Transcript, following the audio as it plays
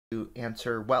to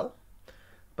answer well,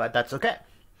 but that's okay.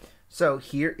 So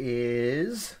here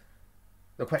is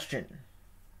the question.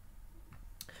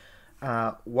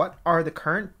 What are the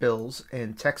current bills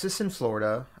in Texas and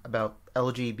Florida about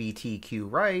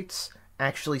LGBTQ rights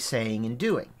actually saying and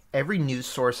doing? Every news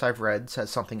source I've read says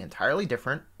something entirely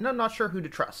different, and I'm not sure who to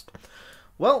trust.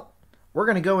 Well, we're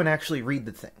going to go and actually read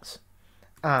the things.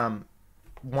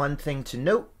 One thing to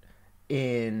note,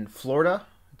 in Florida,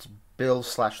 it's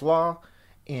bill/law.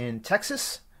 In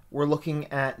Texas, we're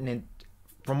looking at,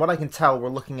 from what I can tell, we're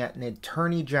looking at an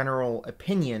attorney general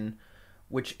opinion,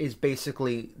 which is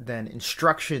basically then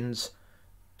instructions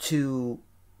to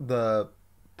the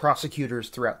prosecutors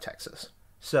throughout Texas.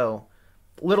 So,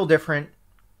 a little different.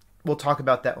 We'll talk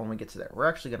about that when we get to there. We're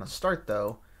actually going to start,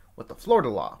 though, with the Florida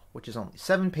law, which is only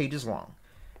 7 pages long.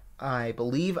 I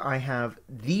believe I have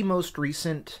the most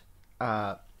recent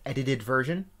edited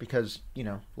version because,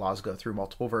 laws go through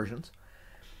multiple versions.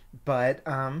 But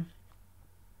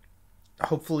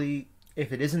hopefully,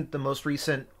 if it isn't the most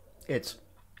recent, it's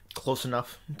close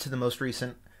enough to the most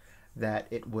recent that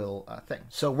it will thing.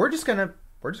 So we're just gonna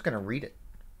read it.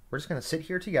 We're just gonna sit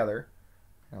here together.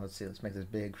 Now let's see. Let's make this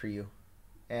big for you.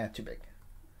 Too big.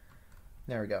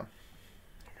 There we go.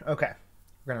 Okay,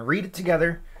 we're gonna read it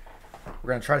together.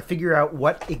 We're gonna try to figure out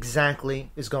what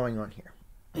exactly is going on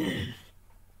here.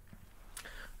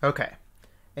 Okay,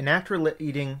 an act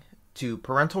relating to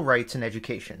parental rights in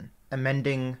education,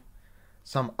 amending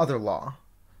some other law,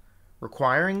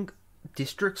 requiring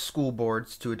district school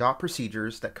boards to adopt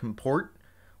procedures that comport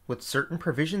with certain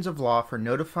provisions of law for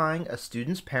notifying a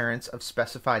student's parents of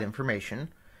specified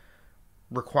information,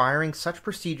 requiring such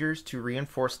procedures to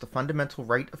reinforce the fundamental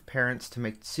right of parents to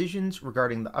make decisions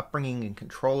regarding the upbringing and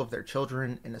control of their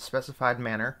children in a specified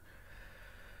manner,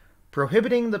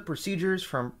 prohibiting the procedures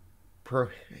from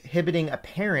prohibiting a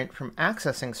parent from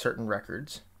accessing certain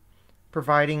records,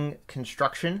 providing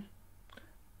construction,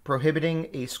 prohibiting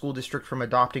a school district from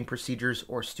adopting procedures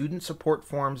or student support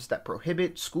forms that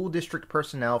prohibit school district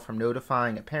personnel from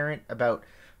notifying a parent about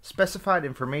specified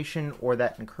information or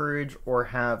that encourage or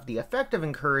have the effect of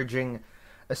encouraging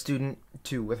a student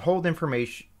to withhold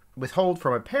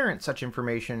from a parent such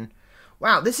information.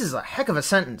 Wow, this is a heck of a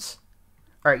sentence.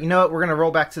 All right, you know what? We're going to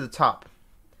roll back to the top.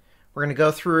 We're going to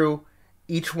go through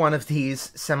each one of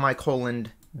these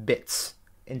semicolon bits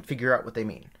and figure out what they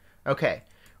mean. Okay.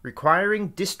 Requiring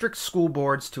district school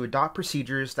boards to adopt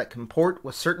procedures that comport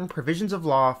with certain provisions of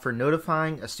law for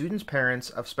notifying a student's parents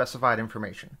of specified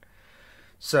information.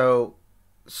 So,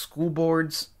 school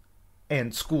boards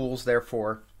and schools,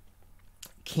 therefore,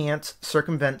 can't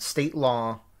circumvent state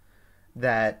law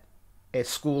that a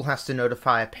school has to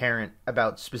notify a parent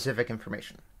about specific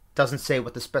information. Doesn't say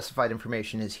what the specified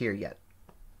information is here yet.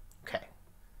 Okay.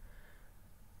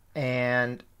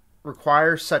 And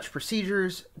requires such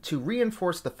procedures to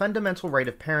reinforce the fundamental right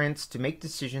of parents to make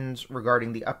decisions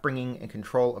regarding the upbringing and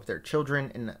control of their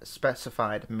children in a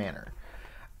specified manner.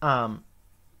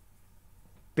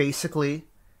 Basically,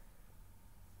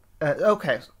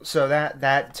 okay, so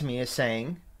that to me is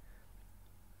saying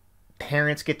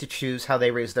parents get to choose how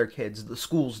they raise their kids. The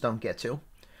schools don't get to,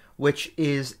 which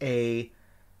is a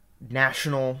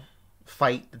national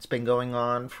fight that's been going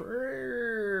on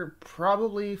for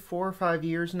probably 4 or 5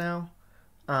 years now,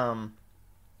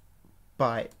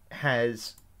 but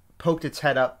has poked its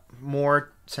head up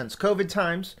more since COVID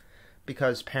times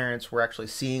because parents were actually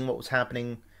seeing what was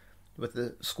happening with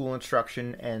the school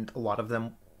instruction, and a lot of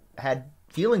them had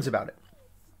feelings about it.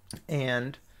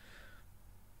 And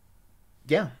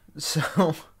yeah,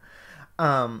 so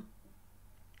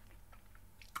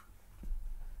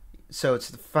So it's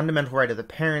the fundamental right of the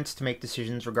parents to make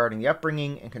decisions regarding the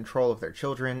upbringing and control of their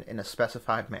children in a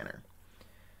specified manner.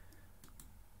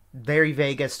 Very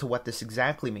vague as to what this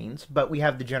exactly means, but we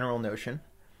have the general notion.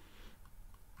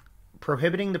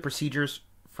 Prohibiting the procedures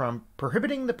from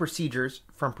prohibiting a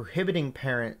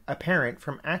parent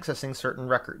from accessing certain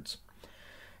records.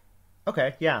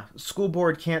 Okay, yeah. School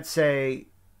board can't say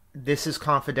this is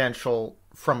confidential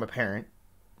from a parent,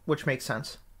 which makes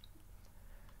sense.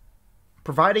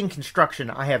 Providing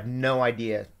construction, I have no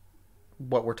idea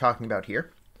what we're talking about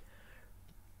here.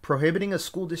 Prohibiting a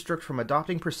school district from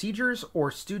adopting procedures or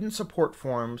student support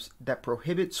forms that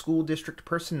prohibit school district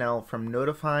personnel from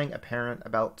notifying a parent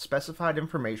about specified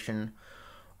information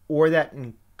or that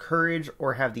encourage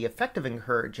or have the effect of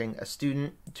encouraging a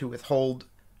student to withhold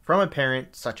from a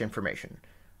parent such information.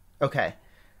 Okay,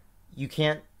 you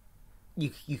can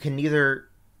neither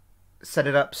set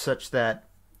it up such that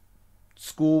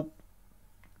school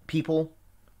people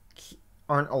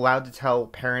aren't allowed to tell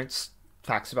parents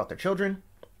facts about their children,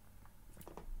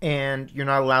 And you're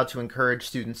not allowed to encourage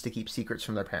students to keep secrets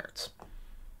from their parents.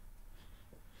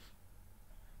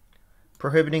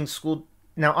 Prohibiting school...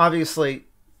 Now, obviously,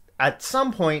 at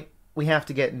some point, we have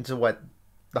to get into what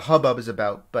the hubbub is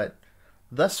about, but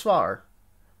thus far,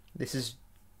 this is...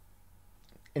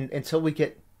 until we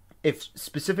get... If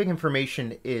specific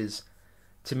information is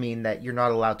to mean that you're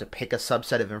not allowed to pick a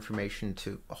subset of information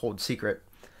to hold secret,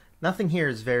 nothing here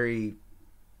is very,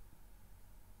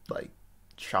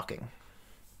 shocking.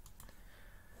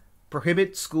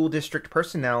 Prohibit school district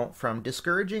personnel from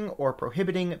discouraging or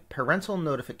prohibiting parental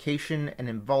notification and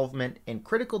involvement in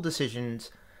critical decisions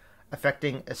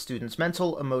affecting a student's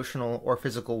mental, emotional, or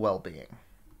physical well-being.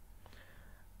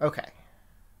 Okay.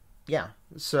 Yeah,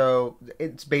 so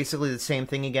it's basically the same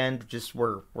thing again, just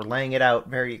we're laying it out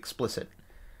very explicit.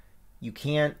 You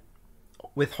can't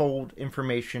withhold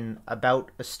information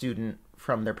about a student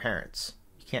from their parents.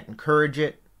 You can't encourage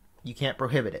it, you can't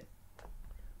prohibit it.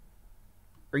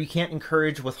 Or you can't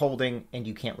encourage withholding, and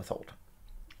you can't withhold.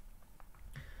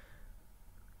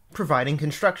 Providing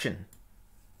construction.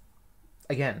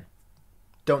 Again,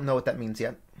 don't know what that means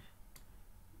yet.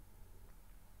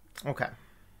 Okay.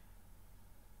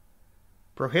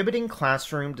 Prohibiting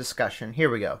classroom discussion, here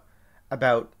we go,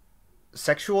 about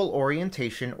sexual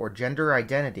orientation or gender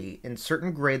identity in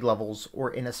certain grade levels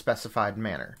or in a specified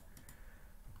manner.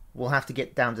 We'll have to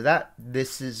get down to that.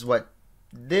 This is what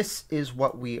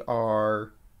we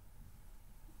are...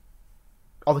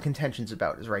 all the contention's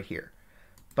about is right here.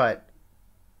 But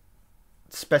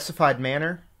specified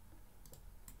manner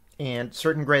and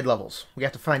certain grade levels. We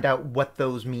have to find out what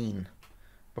those mean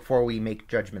before we make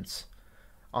judgments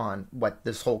on what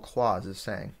this whole clause is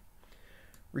saying.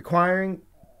 Requiring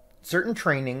certain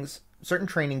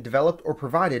training developed or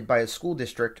provided by a school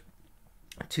district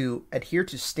to adhere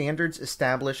to standards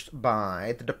established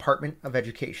by the Department of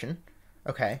Education.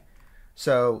 Okay,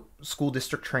 so school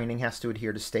district training has to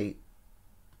adhere to state,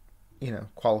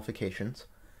 qualifications.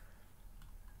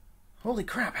 Holy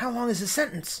crap, how long is this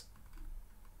sentence?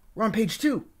 We're on page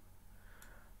 2.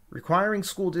 Requiring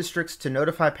school districts to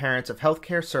notify parents of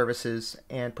healthcare services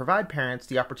and provide parents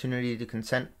the opportunity to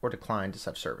consent or decline to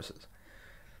such services.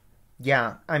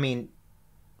 Yeah, I mean,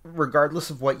 regardless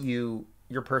of what your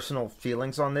personal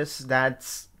feelings on this,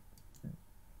 that's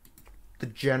the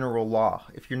general law.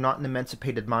 If you're not an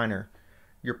emancipated minor,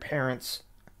 your parents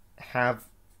have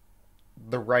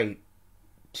the right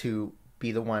to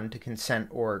be the one to consent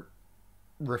or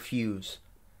refuse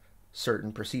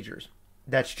certain procedures.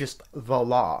 That's just the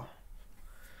law.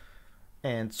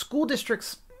 And school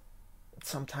districts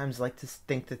sometimes like to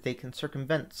think that they can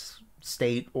circumvent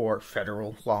state or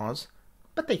federal laws,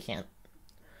 but they can't.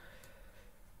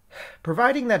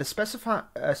 Providing that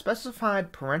a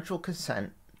specified parental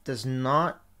consent does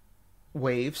not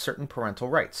waive certain parental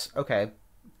rights. Okay,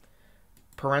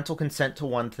 parental consent to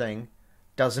one thing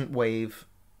doesn't waive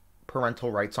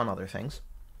parental rights on other things.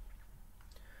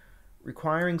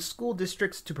 Requiring school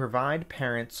districts to provide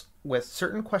parents with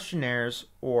certain questionnaires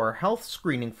or health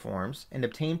screening forms and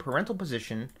obtain parental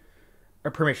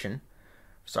permission,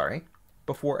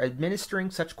 before administering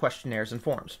such questionnaires and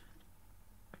forms.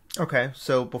 Okay,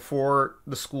 so before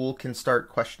the school can start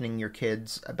questioning your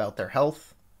kids about their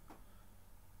health,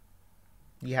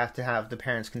 you have to have the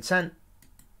parents' consent.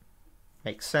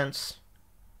 Makes sense.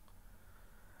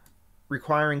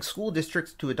 Requiring school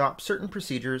districts to adopt certain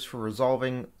procedures for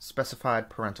resolving specified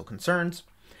parental concerns.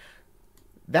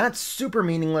 That's super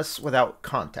meaningless without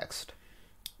context.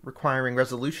 Requiring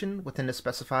resolution within a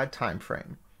specified time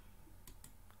frame.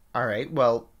 All right,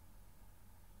 well,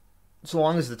 so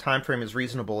long as the time frame is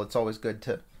reasonable, it's always good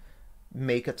to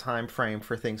make a time frame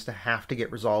for things to have to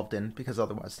get resolved in, because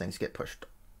otherwise things get pushed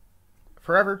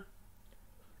forever.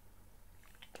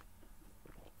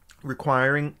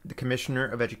 Requiring the Commissioner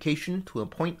of Education to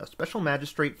appoint a special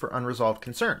magistrate for unresolved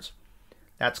concerns.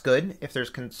 That's good. If there's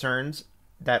concerns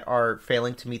that are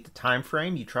failing to meet the time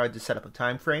frame, you tried to set up a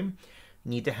time frame,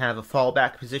 you need to have a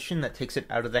fallback position that takes it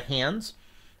out of the hands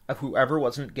of whoever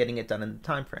wasn't getting it done in the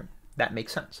time frame. That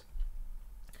makes sense.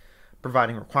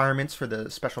 Providing requirements for the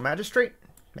special magistrate.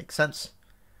 Makes sense.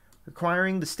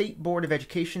 Requiring the State Board of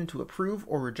Education to approve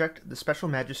or reject the special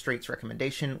magistrate's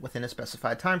recommendation within a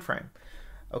specified time frame.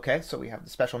 Okay, so we have the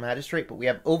special magistrate, but we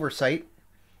have oversight,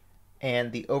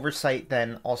 and the oversight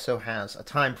then also has a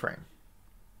time frame.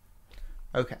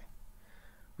 Okay.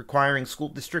 Requiring school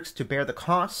districts to bear the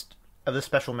cost of the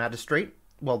special magistrate.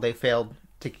 Well, they failed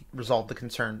to resolve the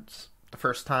concerns the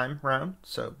first time round,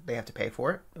 so they have to pay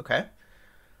for it. Okay.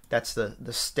 That's the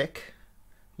stick,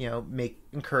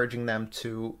 encouraging them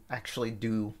to actually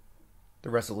do the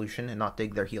resolution and not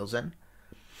dig their heels in.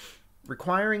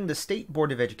 Requiring the State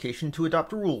Board of Education to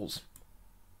adopt rules.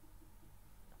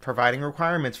 Providing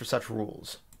requirements for such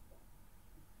rules.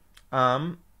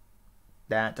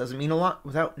 That doesn't mean a lot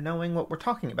without knowing what we're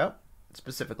talking about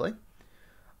specifically.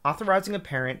 Authorizing a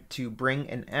parent to bring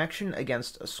an action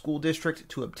against a school district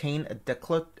to obtain a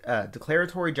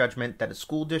declaratory judgment that a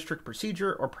school district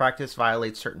procedure or practice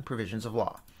violates certain provisions of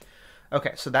law.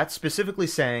 Okay, so that's specifically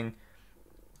saying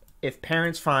if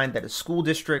parents find that a school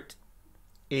district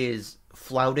is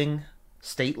flouting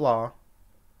state law,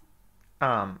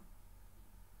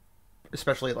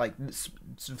 especially like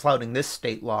flouting this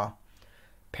state law,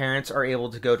 parents are able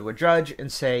to go to a judge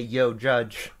and say, yo,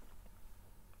 judge,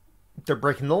 they're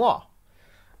breaking the law.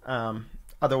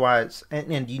 Otherwise,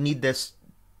 and you need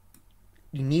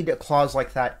a clause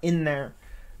like that in there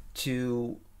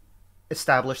to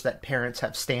establish that parents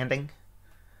have standing,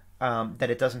 that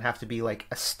it doesn't have to be like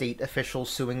a state official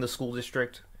suing the school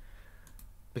district,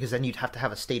 because then you'd have to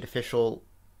have a state official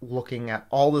looking at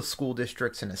all the school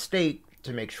districts in a state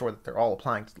to make sure that they're all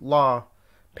applying to the law.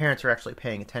 Parents are actually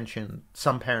paying attention.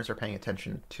 Some parents are paying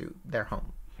attention to their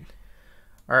home.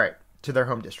 All right, to their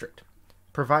home district.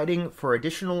 Providing for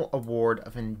additional award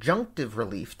of injunctive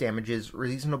relief, damages,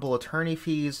 reasonable attorney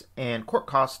fees, and court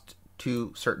costs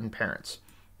to certain parents.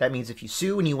 That means if you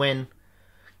sue and you win,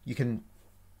 you can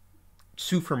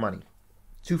sue for money,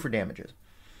 sue for damages.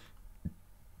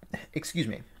 Excuse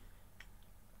me.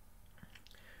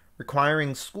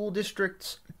 Requiring school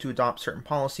districts to adopt certain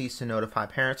policies to notify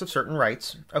parents of certain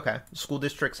rights. Okay, school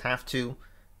districts have to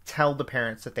tell the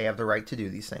parents that they have the right to do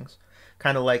these things.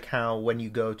 Kind of like how when you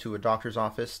go to a doctor's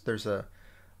office, there's a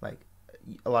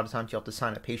lot of times you have to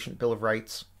sign a patient bill of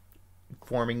rights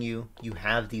informing you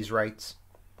have these rights.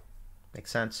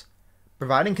 Makes sense.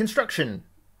 Providing construction.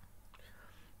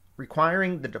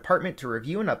 Requiring the department to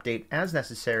review and update as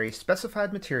necessary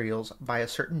specified materials by a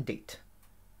certain date.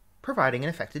 Providing an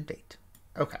effective date.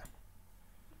 Okay.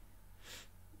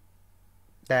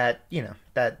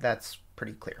 That's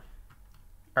pretty clear.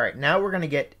 All right, now we're going to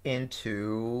get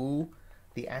into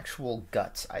the actual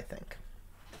guts, I think,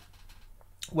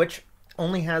 which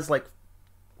only has like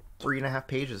 3.5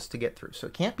 pages to get through, so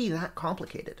it can't be that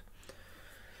complicated.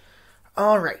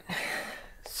 All right.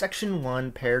 Section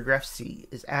 1, paragraph C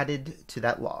is added to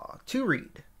that law to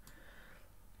read: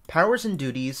 Powers and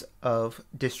duties of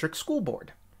district school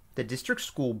board. The district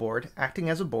school board, acting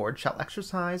as a board, shall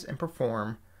exercise and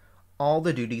perform all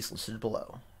the duties listed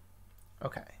below.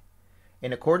 Okay.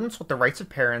 In accordance with the rights of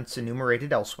parents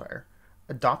enumerated elsewhere,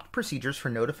 adopt procedures for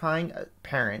notifying a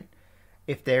parent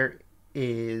if there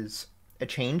is a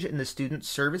change in the student's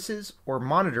services or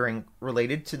monitoring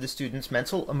related to the student's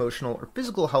mental, emotional, or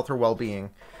physical health or well-being,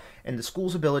 and the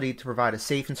school's ability to provide a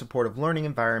safe and supportive learning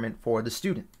environment for the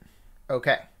student.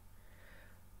 Okay.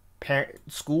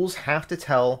 Schools have to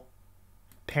tell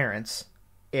parents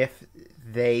if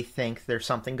they think there's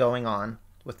something going on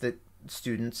with the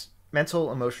student's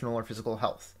mental, emotional, or physical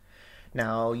health.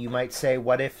 Now, you might say,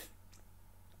 what if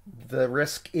the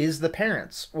risk is the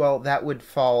parents? Well, that would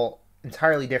fall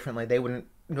entirely differently. They wouldn't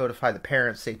notify the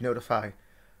parents, they'd notify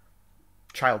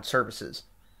child services.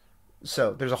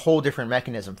 So there's a whole different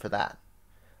mechanism for that.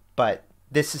 But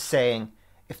this is saying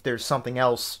if there's something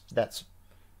else that's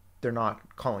they're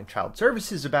not calling child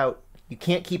services about, you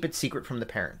can't keep it secret from the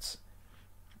parents.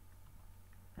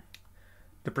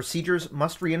 The procedures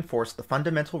must reinforce the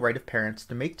fundamental right of parents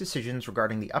to make decisions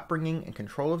regarding the upbringing and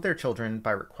control of their children by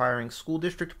requiring school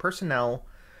district personnel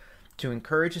to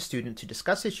encourage a student to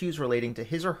discuss issues relating to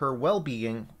his or her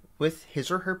well-being with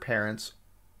his or her parents,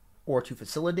 or to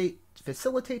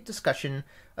facilitate discussion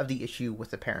of the issue with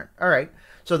the parent. All right,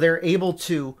 so they're able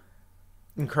to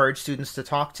encourage students to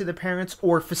talk to the parents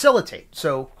or facilitate.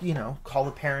 So, call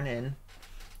the parent in,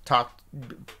 talk,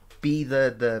 be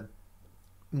the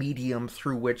medium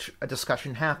through which a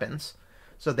discussion happens.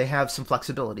 So they have some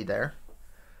flexibility there.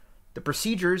 The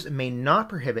procedures may not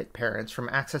prohibit parents from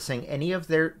accessing any of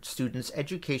their students'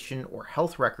 education or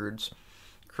health records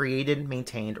created,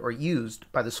 maintained, or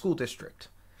used by the school district.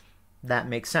 That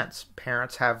makes sense.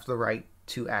 Parents have the right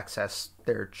to access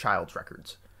their child's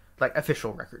records, like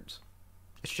official records.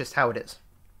 It's just how it is.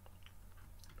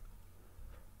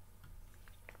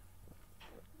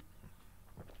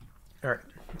 All right.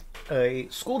 A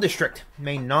school district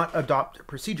may not adopt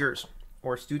procedures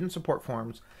or student support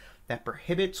forms that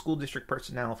prohibit school district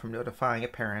personnel from notifying a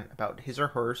parent about his or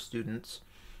her student's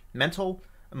mental,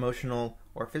 emotional,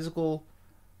 or physical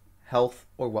health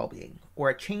or well-being, or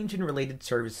a change in related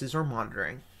services or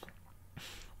monitoring,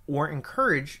 or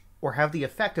encourage or have the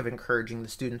effect of encouraging the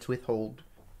student to withhold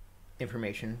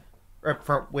information,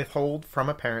 or withhold from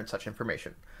a parent such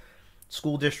information.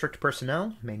 School district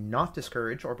personnel may not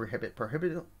discourage or prohibit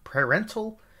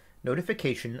parental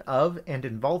notification of and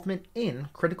involvement in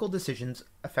critical decisions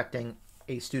affecting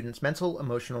a student's mental,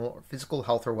 emotional, or physical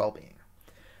health or well-being.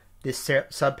 This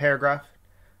subparagraph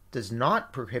does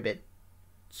not prohibit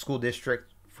school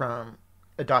district from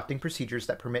adopting procedures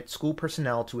that permit school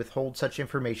personnel to withhold such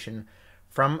information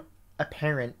from a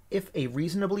parent if a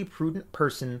reasonably prudent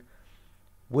person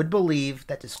would believe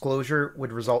that disclosure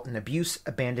would result in abuse,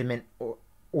 abandonment,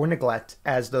 or neglect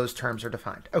as those terms are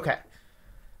defined. Okay.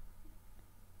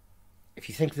 If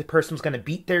you think the person's going to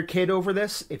beat their kid over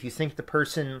this, if you think the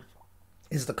person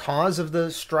is the cause of the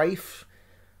strife,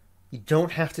 you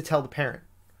don't have to tell the parent.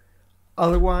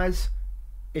 Otherwise,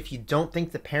 if you don't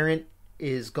think the parent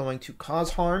is going to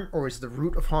cause harm or is the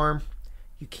root of harm,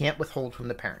 you can't withhold from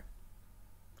the parent.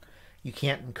 You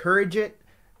can't encourage it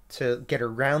to get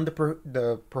around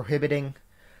the prohibiting.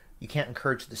 You can't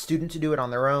encourage the student to do it on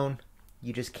their own.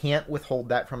 You just can't withhold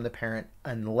that from the parent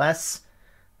unless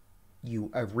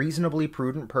a reasonably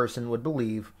prudent person would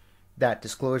believe that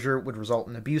disclosure would result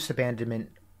in abuse,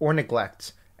 abandonment, or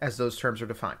neglect as those terms are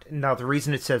defined. Now, the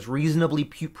reason it says reasonably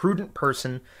prudent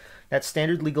person, that's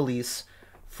standard legalese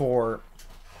for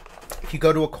if you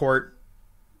go to a court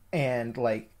and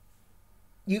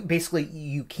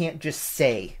you can't just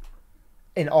say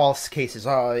in all cases,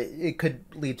 it could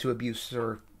lead to abuse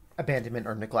or abandonment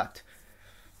or neglect.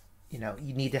 You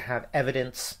need to have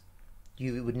evidence.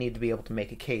 You would need to be able to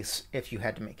make a case if you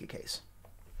had to make a case.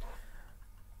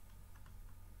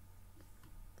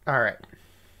 All right.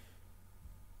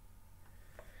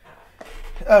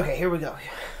 Okay, here we go.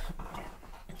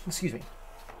 Excuse me.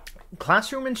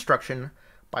 Classroom instruction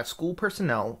by school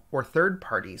personnel or third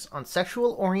parties on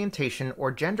sexual orientation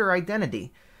or gender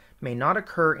identity may not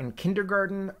occur in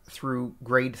kindergarten through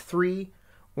grade 3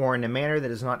 or in a manner that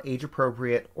is not age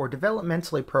appropriate or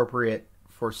developmentally appropriate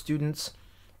for students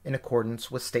in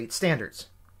accordance with state standards.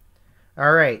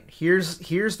 All right, here's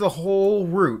the whole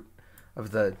root of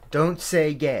the don't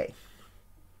say gay.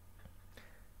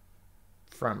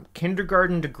 From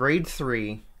kindergarten to grade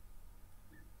 3,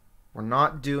 we're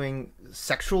not doing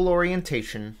sexual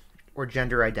orientation or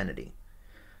gender identity.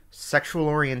 Sexual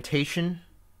orientation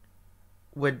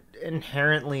would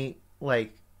inherently, I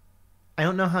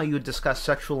don't know how you would discuss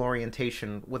sexual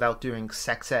orientation without doing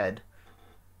sex ed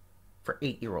for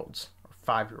 8-year-olds or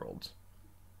 5-year-olds.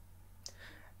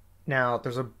 Now,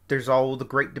 there's all the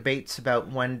great debates about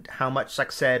how much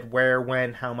sex ed, where,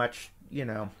 when, how much,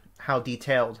 how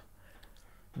detailed.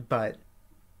 But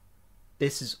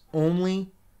this is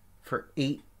only for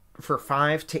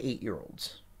 5 to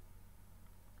 8-year-olds.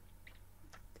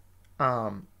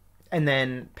 And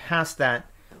then past that,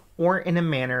 or in a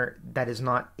manner that is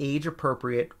not age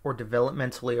appropriate or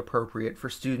developmentally appropriate for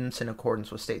students in accordance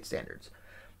with state standards.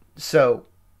 So,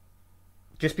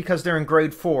 just because they're in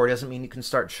grade 4 doesn't mean you can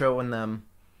start showing them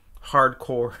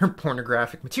hardcore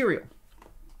pornographic material.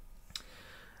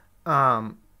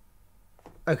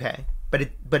 Okay,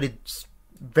 but it's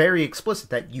very explicit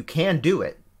that you can do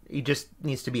it. It just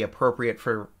needs to be appropriate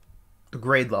for the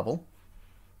grade level.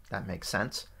 That makes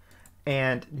sense.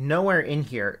 And nowhere in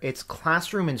here, it's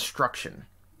classroom instruction.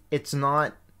 It's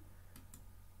not,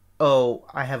 oh,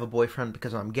 I have a boyfriend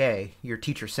because I'm gay. Your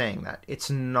teacher saying that. It's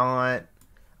not,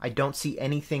 I don't see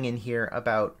anything in here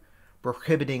about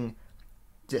prohibiting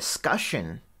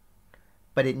discussion,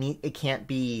 but it can't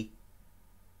be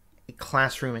a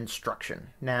classroom instruction.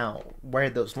 Now, where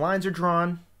those lines are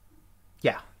drawn,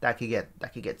 yeah, that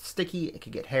could get sticky, it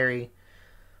could get hairy,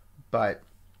 but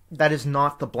that is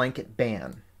not the blanket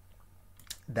ban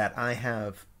that I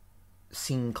have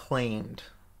seen claimed.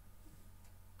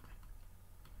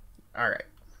 All right.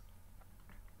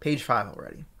 Page 5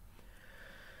 already.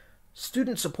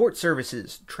 Student support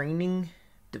services training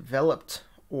developed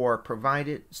or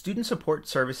provided. Student support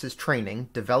services training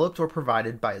developed or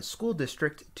provided by a school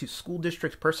district to school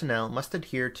district personnel must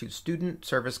adhere to student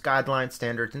service guidelines,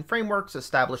 standards, and frameworks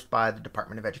established by the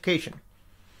Department of Education.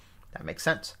 That makes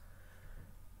sense.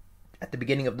 At the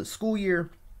beginning of the school year,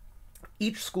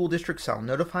 each school district shall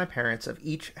notify parents of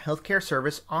each healthcare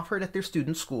service offered at their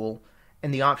student school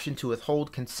and the option to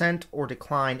withhold consent or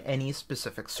decline any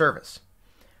specific service.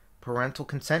 Parental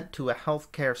consent to a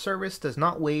healthcare service does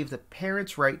not waive the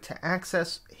parent's right to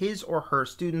access his or her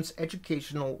student's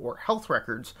educational or health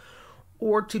records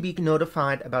or to be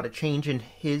notified about a change in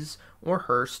his or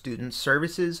her student's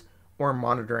services or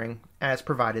monitoring as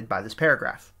provided by this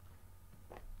paragraph.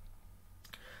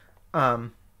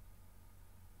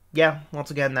 Yeah,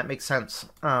 once again, that makes sense.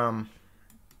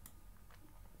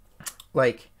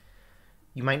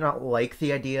 You might not like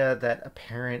the idea that a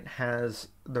parent has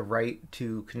the right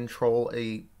to control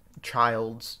a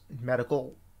child's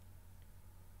medical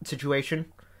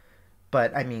situation,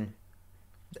 but I mean,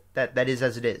 that is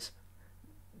as it is.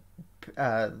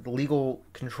 The legal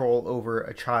control over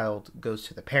a child goes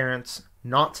to the parents,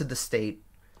 not to the state.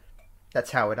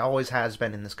 That's how it always has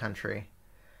been in this country.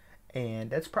 And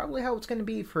that's probably how it's going to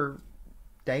be for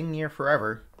dang near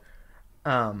forever.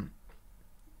 Um,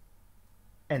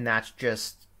 and that's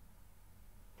just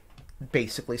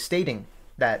basically stating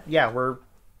that, yeah, we're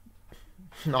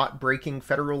not breaking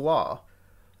federal law.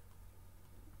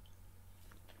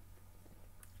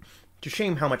 It's a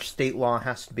shame how much state law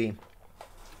has to be.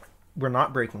 We're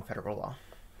not breaking federal law.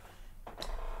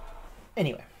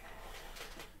 Anyway,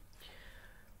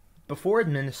 before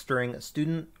administering a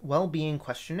student well-being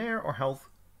questionnaire or health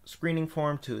screening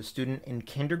form to a student in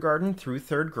kindergarten through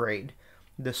third grade,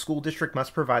 the school district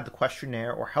must provide the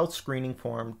questionnaire or health screening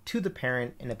form to the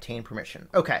parent and obtain permission.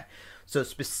 Okay, so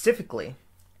specifically,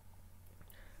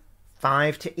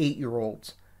 5 to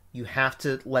 8-year-olds, you have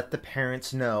to let the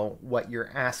parents know what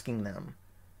you're asking them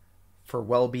for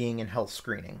well-being and health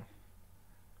screening.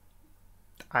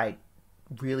 I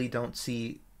really don't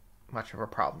see much of a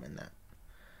problem in that.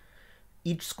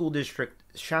 Each school district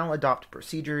shall adopt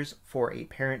procedures for a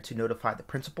parent to notify the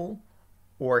principal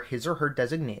or his or her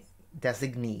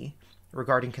designee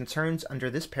regarding concerns under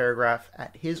this paragraph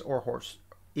at his or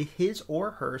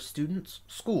her student's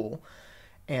school,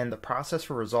 and the process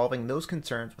for resolving those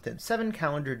concerns within 7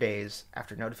 calendar days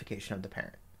after notification of the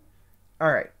parent.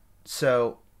 All right,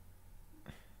 so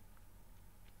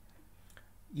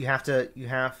you have to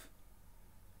let's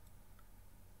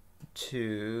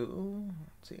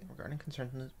see, regarding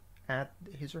concerns at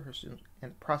his or her student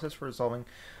and the process for resolving.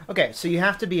 Okay, so you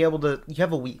have to be able to, you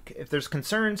have a week. If there's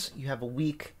concerns, you have a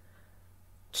week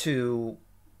to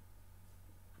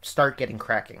start getting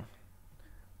cracking.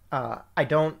 I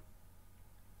don't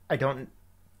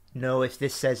know if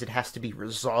this says it has to be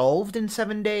resolved in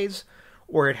 7 days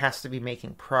or it has to be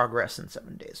making progress in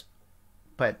 7 days.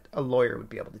 But a lawyer would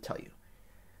be able to tell you.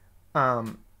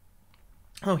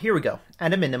 Here we go.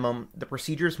 At a minimum, the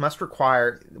procedures must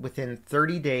require within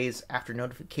 30 days after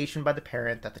notification by the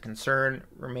parent that the concern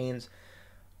remains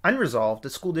unresolved. The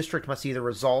school district must either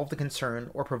resolve the concern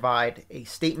or provide a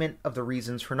statement of the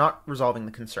reasons for not resolving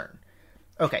the concern.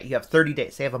 Okay, you have 30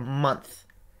 days. They have a month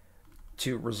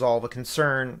to resolve a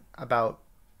concern about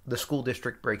the school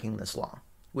district breaking this law,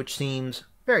 which seems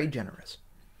very generous.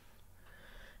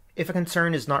 If a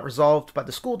concern is not resolved by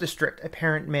the school district, a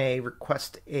parent may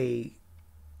request the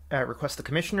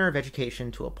Commissioner of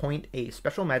Education to appoint a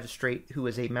special magistrate who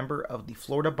is a member of the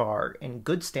Florida Bar in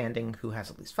good standing who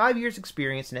has at least 5 years'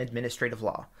 experience in administrative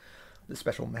law. The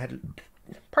special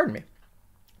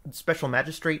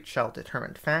magistrate shall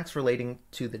determine facts relating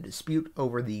to the dispute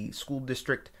over the school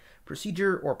district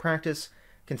procedure or practice,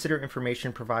 consider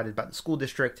information provided by the school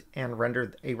district, and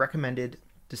render a recommended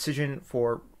decision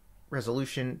for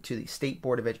resolution to the State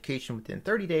Board of Education within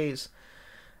 30 days.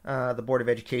 The Board of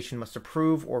Education must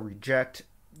approve or reject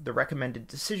the recommended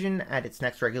decision at its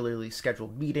next regularly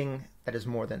scheduled meeting that is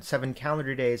more than 7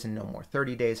 calendar days and no more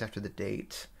 30 days after the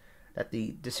date that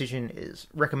the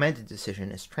recommended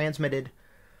decision is transmitted.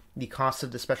 The costs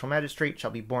of the special magistrate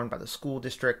shall be borne by the school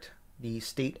district. The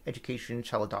state education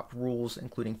shall adopt rules,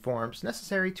 including forms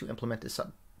necessary to implement this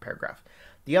subparagraph.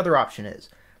 The other option is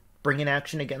bring an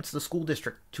action against the school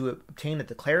district to obtain a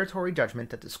declaratory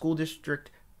judgment that the school district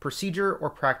procedure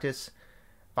or practice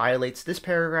violates this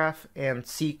paragraph and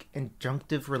seek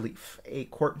injunctive relief. A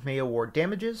court may award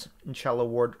damages and shall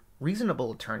award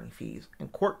reasonable attorney fees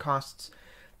and court costs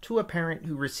to a parent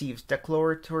who receives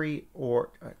declaratory,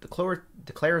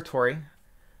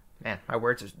 man, my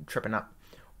words are tripping up,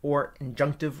 or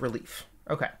injunctive relief.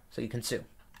 Okay, so you can sue.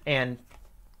 And,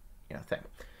 thing.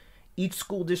 Each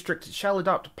school district shall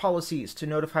adopt policies to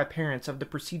notify parents of the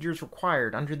procedures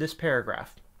required under this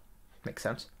paragraph. Makes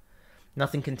sense.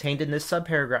 Nothing contained in this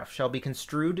subparagraph shall be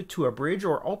construed to abridge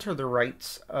or alter the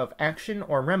rights of action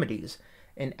or remedies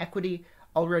in equity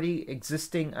already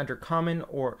existing under common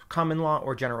law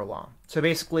or general law. So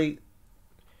basically,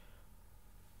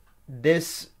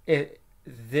 this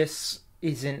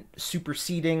isn't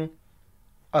superseding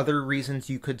other reasons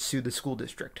you could sue the school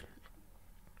district.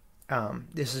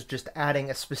 This is just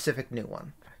adding a specific new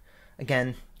one.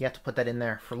 Again, you have to put that in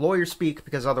there for lawyer speak,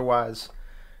 because otherwise,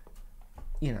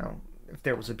 if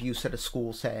there was abuse at a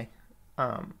school, say,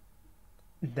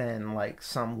 then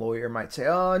some lawyer might say,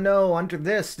 oh no, under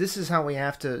this is how we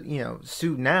have to,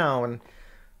 sue now, and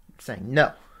saying,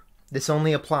 no, this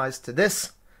only applies to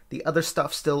this, the other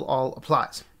stuff still all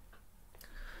applies.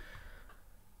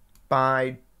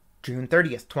 By June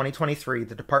 30th, 2023,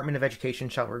 the Department of Education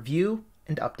shall review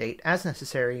and update, as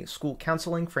necessary, school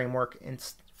counseling frameworks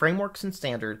and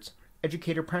standards,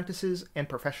 educator practices, and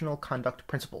professional conduct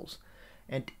principles,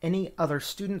 and any other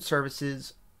student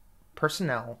services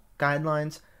personnel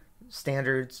guidelines,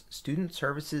 standards, student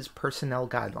services personnel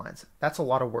guidelines. That's a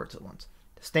lot of words at once.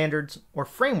 Standards or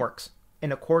frameworks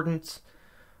in accordance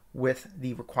with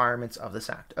the requirements of this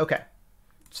act. Okay,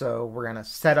 so we're going to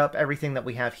set up everything that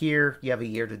we have here. You have a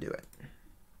year to do it.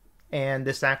 And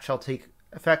this act shall take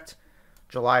effect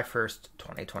July 1st,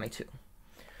 2022.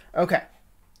 Okay,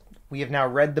 we have now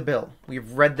read the bill. We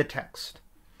have read the text.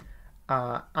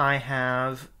 I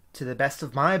have, to the best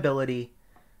of my ability,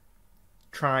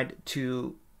 tried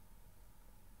to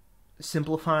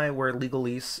simplify where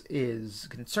legalese is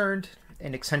concerned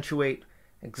and accentuate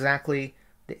exactly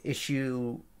the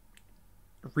issue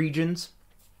regions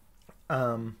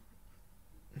of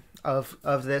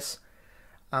this.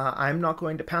 I'm not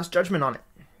going to pass judgment on it.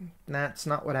 That's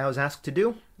not what I was asked to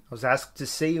do. I was asked to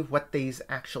say what these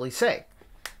actually say.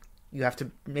 You have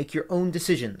to make your own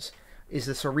decisions. Is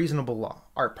this a reasonable law?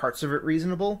 Are parts of it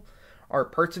reasonable? Are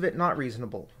parts of it not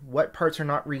reasonable? What parts are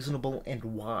not reasonable and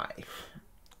why?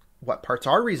 What parts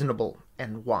are reasonable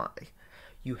and why?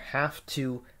 You have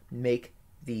to make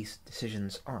these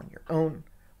decisions on your own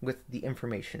with the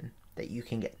information that you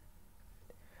can get.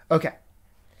 Okay,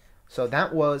 so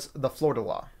that was the Florida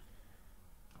law.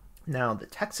 Now, the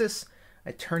Texas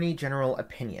Attorney General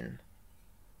opinion.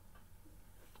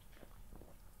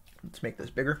 Let's make this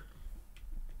bigger.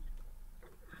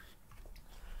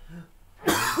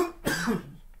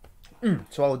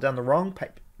 Swallowed down the wrong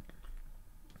pipe.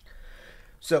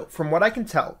 So, from what I can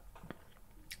tell,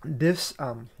 this,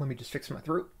 let me just fix my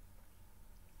throat.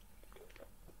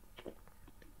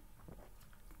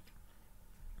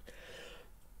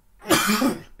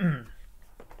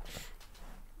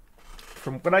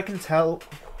 From what I can tell,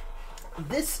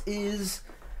 this is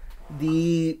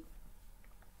the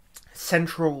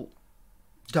central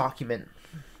document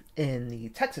in the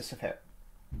Texas affair.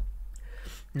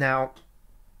 Now,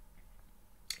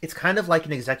 it's kind of like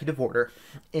an executive order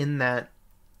in that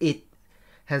it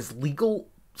has legal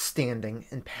standing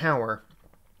and power,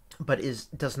 but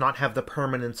does not have the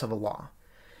permanence of a law.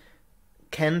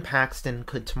 Ken Paxton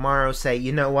could tomorrow say,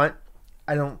 you know what,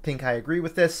 I don't think I agree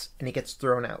with this, and it gets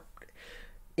thrown out.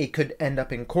 It could end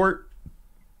up in court,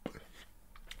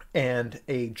 and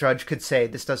a judge could say,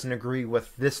 this doesn't agree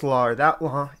with this law or that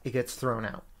law, it gets thrown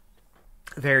out.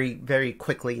 Very, very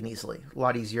quickly and easily. A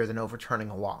lot easier than overturning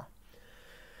a law.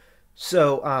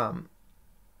 So,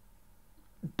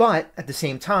 but at the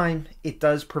same time, it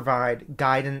does provide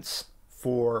guidance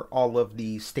for all of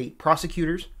the state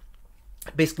prosecutors,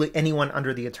 basically anyone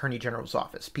under the Attorney General's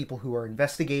office, people who are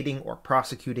investigating or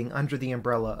prosecuting under the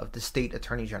umbrella of the state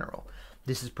Attorney General.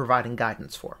 This is providing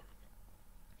guidance for.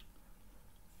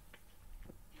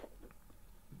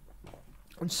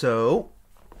 So,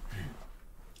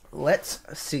 let's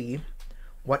see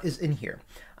what is in here.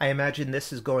 I imagine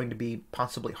this is going to be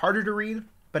possibly harder to read,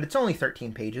 but it's only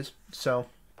 13 pages, so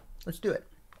let's do it.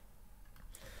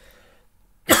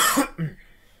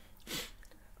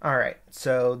 Alright,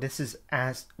 so this is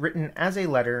written as a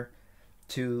letter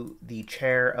to the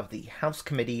chair of the House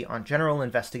Committee on General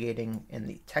Investigating in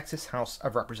the Texas House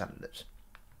of Representatives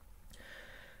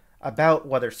about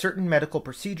whether certain medical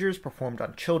procedures performed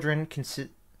on children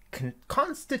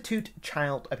constitute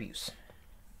child abuse.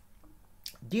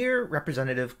 Dear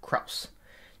Representative Kraus,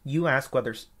 you ask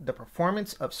whether the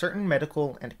performance of certain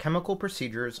medical and chemical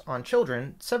procedures on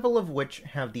children, several of which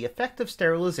have the effect of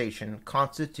sterilization,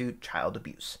 constitute child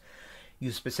abuse.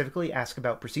 You specifically ask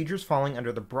about procedures falling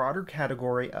under the broader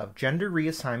category of gender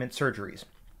reassignment surgeries.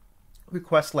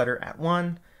 Request letter at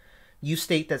 1. You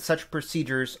state that such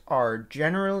procedures are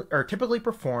typically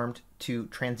performed to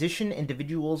transition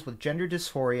individuals with gender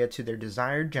dysphoria to their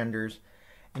desired genders,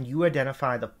 and you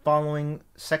identify the following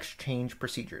sex change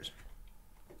procedures.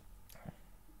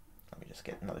 Let me just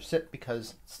get another sip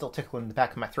because it's still tickling the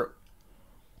back of my throat.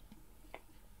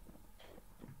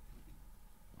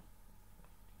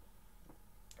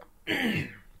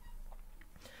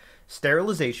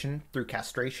 Sterilization through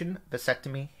castration,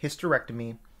 vasectomy,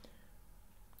 hysterectomy,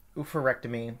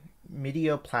 oophorectomy,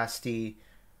 medioplasty,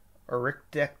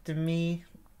 orectectomy,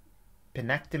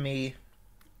 penectomy,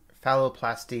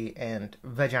 phalloplasty, and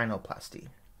vaginoplasty.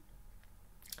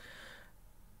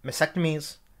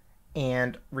 Mastectomies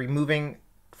and removing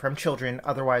from children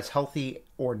otherwise healthy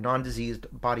or non-diseased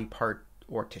body part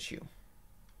or tissue.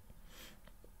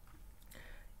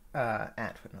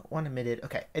 At 1 admitted.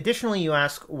 Okay. Additionally, you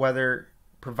ask whether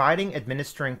providing,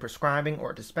 administering, prescribing,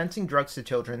 or dispensing drugs to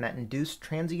children that induce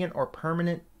transient or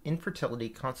permanent infertility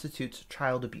constitutes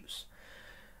child abuse.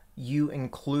 You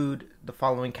include the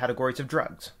following categories of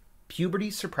drugs: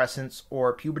 puberty suppressants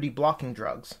or puberty blocking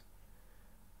drugs,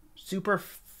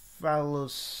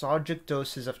 superphysiologic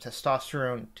doses of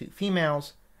testosterone to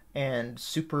females, and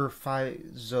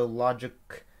superphysiologic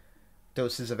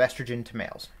doses of estrogen to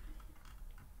males.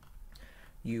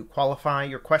 You qualify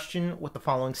your question with the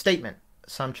following statement: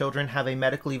 some children have a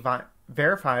medically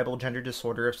verifiable gender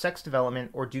disorder of sex development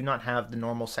or do not have the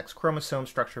normal sex chromosome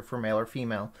structure for male or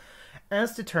female,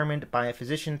 as determined by a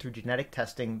physician through genetic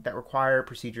testing that require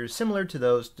procedures similar to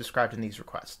those described in these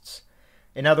requests.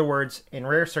 In other words, in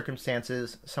rare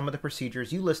circumstances, some of the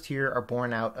procedures you list here are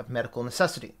born out of medical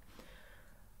necessity.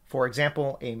 For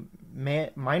example, a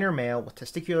minor male with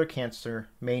testicular cancer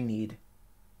may need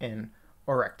an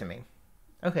orectomy.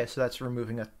 Okay, so that's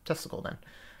removing a testicle then.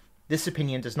 This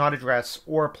opinion does not address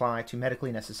or apply to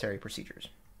medically necessary procedures.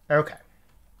 Okay.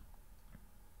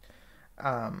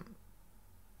 I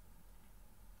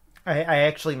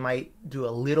actually might do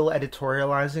a little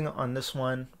editorializing on this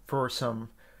one for some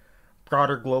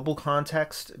broader global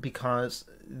context, because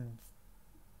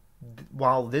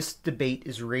while this debate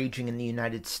is raging in the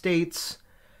United States,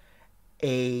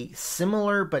 a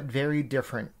similar but very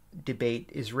different debate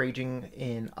is raging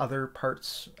in other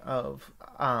parts of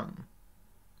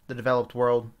the developed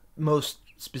world, most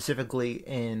specifically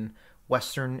in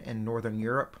Western and Northern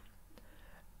Europe.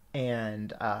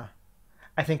 And I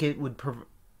think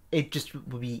it just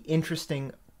would be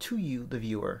interesting to you, the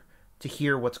viewer, to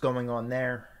hear what's going on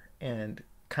there and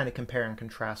kind of compare and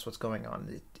contrast what's going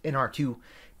on in our two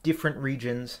different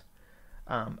regions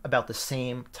about the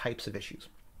same types of issues.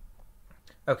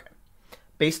 Okay.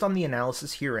 Based on the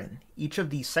analysis herein, each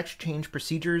of these sex change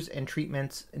procedures and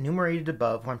treatments enumerated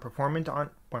above, when performed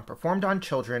on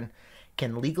children,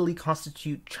 can legally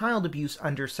constitute child abuse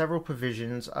under several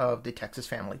provisions of the Texas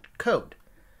Family Code.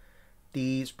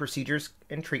 These procedures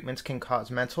and treatments can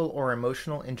cause mental or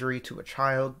emotional injury to a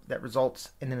child that results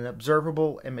in an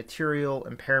observable and material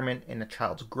impairment in a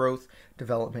child's growth,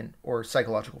 development, or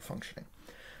psychological functioning.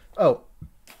 Oh,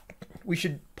 we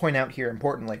should point out here,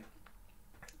 importantly,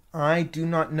 I do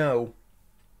not know,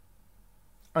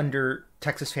 under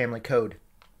Texas Family Code,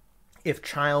 if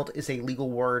child is a legal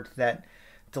word that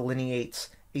delineates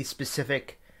a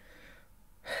specific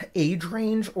age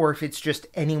range, or if it's just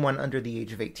anyone under the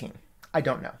age of 18. I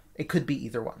don't know. It could be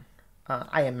either one.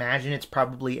 I imagine it's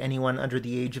probably anyone under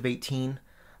the age of 18,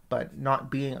 but not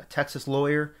being a Texas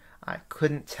lawyer, I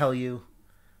couldn't tell you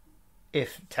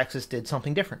if Texas did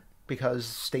something different, because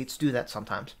states do that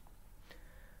sometimes.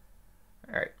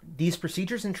 All right. These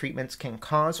procedures and treatments can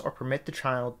cause or permit the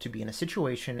child to be in a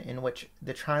situation in which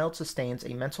the child sustains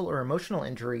a mental or emotional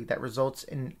injury that results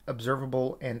in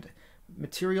observable and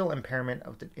material impairment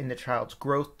in the child's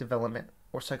growth, development,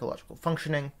 or psychological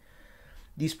functioning.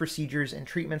 These procedures and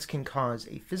treatments can cause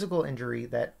a physical injury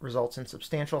that results in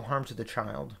substantial harm to the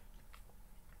child.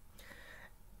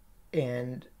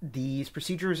 And these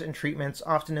procedures and treatments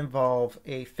often involve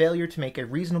a failure to make a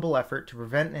reasonable effort to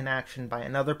prevent an action by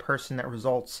another person that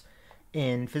results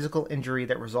in physical injury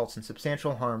that results in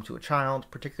substantial harm to a child,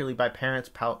 particularly by parents,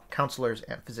 counselors,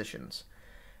 and physicians.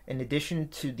 In addition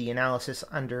to the analysis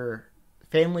under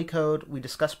Family Code, we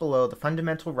discuss below the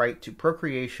fundamental right to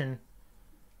procreation,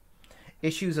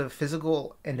 issues of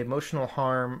physical and emotional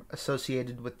harm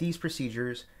associated with these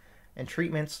procedures and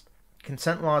treatments,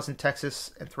 consent laws in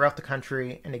Texas and throughout the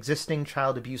country, and existing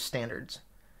child abuse standards.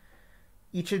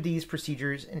 Each of these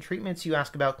procedures and treatments you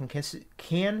ask about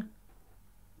can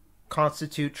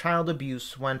constitute child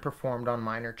abuse when performed on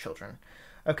minor children.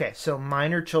 Okay, so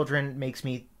minor children makes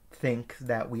me think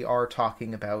that we are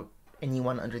talking about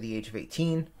anyone under the age of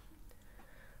 18.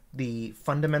 The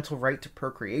fundamental right to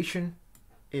procreation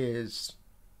is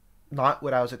not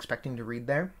what I was expecting to read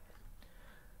there.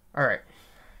 All right.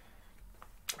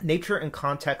 Nature and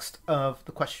context of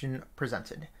the question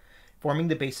presented. Forming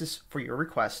the basis for your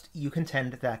request, you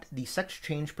contend that the sex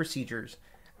change procedures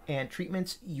and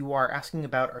treatments you are asking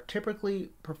about are typically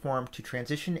performed to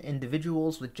transition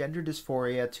individuals with gender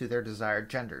dysphoria to their desired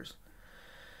genders.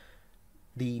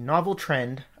 The novel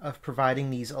trend of providing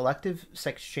these elective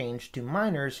sex change to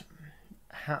minors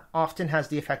often has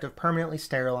the effect of permanently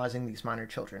sterilizing these minor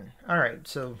children. All right,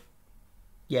 so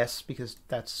yes, because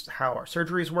that's how our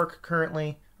surgeries work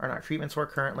currently, or our treatments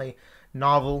work currently.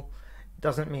 Novel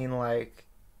doesn't mean like,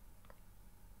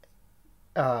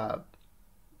 how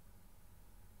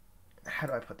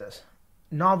do I put this?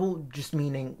 Novel just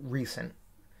meaning recent.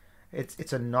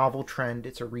 It's a novel trend.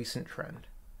 It's a recent trend.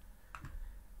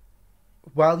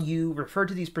 While you refer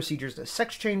to these procedures as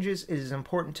sex changes, it is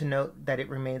important to note that it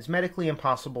remains medically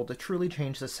impossible to truly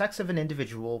change the sex of an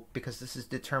individual because this is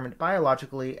determined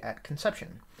biologically at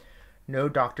conception. No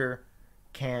doctor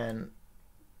can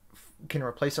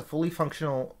replace a fully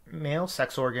functional male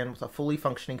sex organ with a fully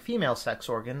functioning female sex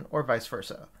organ, or vice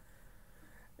versa.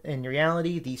 In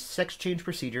reality, these sex change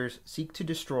procedures seek to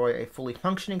destroy a fully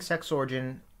functioning sex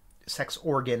organ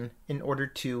in order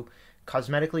to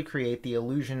cosmetically create the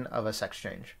illusion of a sex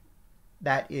change.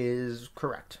 That is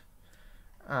correct.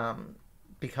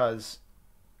 Because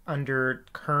under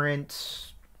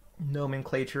current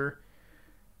nomenclature,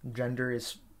 gender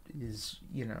is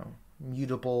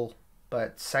mutable,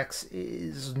 but sex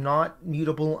is not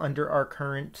mutable under our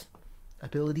current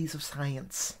abilities of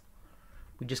science.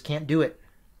 We just can't do it.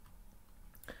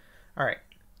 All right.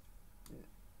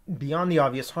 Beyond the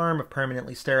obvious harm of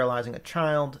permanently sterilizing a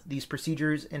child, these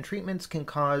procedures and treatments can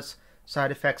cause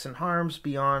side effects and harms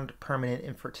beyond permanent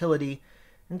infertility,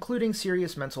 including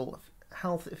serious mental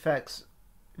health effects,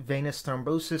 venous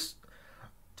thrombosis,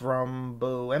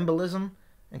 thromboembolism,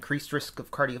 increased risk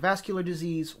of cardiovascular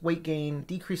disease, weight gain,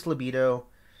 decreased libido.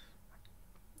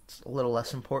 It's a little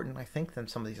less important, I think, than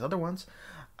some of these other ones.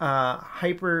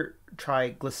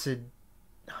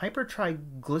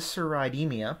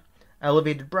 Hypertriglyceridemia,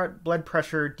 elevated blood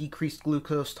pressure, decreased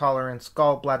glucose tolerance,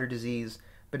 gallbladder disease,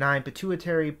 benign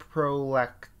pituitary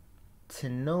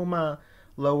prolactinoma,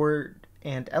 lowered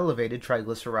and elevated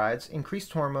triglycerides,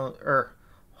 increased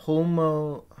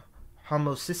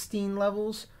homocysteine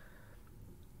levels,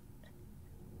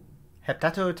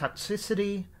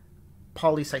 hepatotoxicity,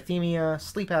 polycythemia,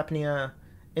 sleep apnea,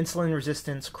 insulin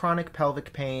resistance, chronic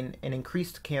pelvic pain, and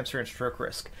increased cancer and stroke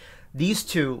risk. These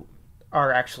two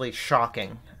are actually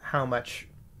shocking, how much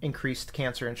increased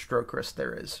cancer and stroke risk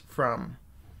there is from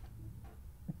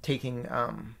taking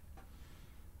hormone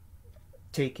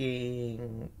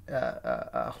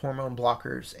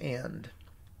blockers and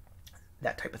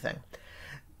that type of thing.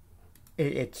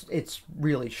 It's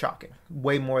really shocking,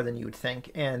 way more than you would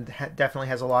think, and definitely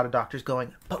has a lot of doctors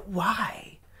going, but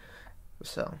why?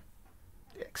 So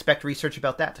expect research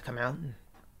about that to come out in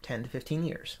 10 to 15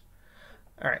 years.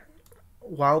 All right.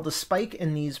 While the spike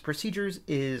in these procedures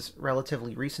is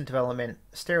relatively recent development,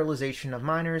 sterilization of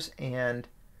minors and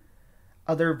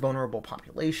other vulnerable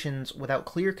populations without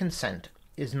clear consent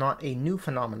is not a new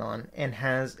phenomenon and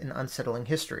has an unsettling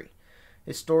history.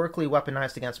 Historically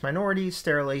weaponized against minorities,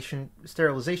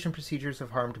 sterilization procedures have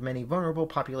harmed many vulnerable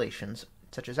populations,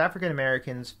 such as African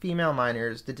Americans, female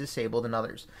minors, the disabled, and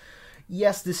others.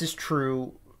 Yes, this is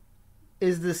true.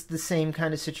 Is this the same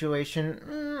kind of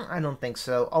situation? I don't think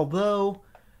so. Although,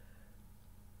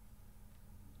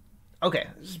 okay,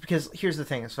 because here's the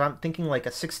thing. So I'm thinking like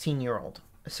a 16-year-old.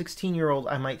 A 16-year-old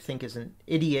I might think is an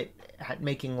idiot at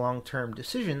making long-term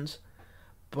decisions,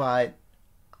 but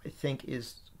I think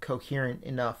is coherent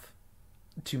enough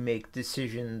to make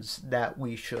decisions that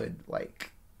we should,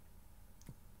 like,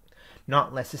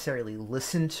 not necessarily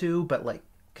listen to, but, like,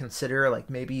 consider, like,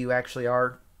 maybe you actually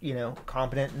are,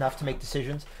 competent enough to make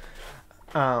decisions.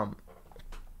 At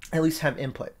least have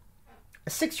input. A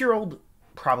 6-year-old,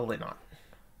 probably not.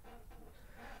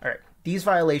 All right. These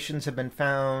violations have been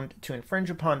found to infringe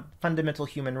upon fundamental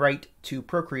human right to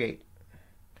procreate.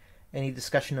 Any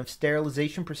discussion of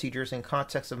sterilization procedures in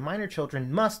context of minor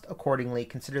children must, accordingly,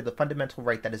 consider the fundamental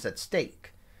right that is at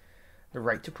stake. The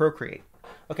right to procreate.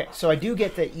 Okay, so I do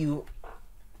get that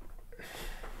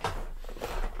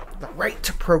the right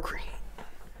to procreate.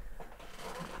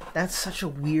 That's such a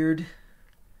weird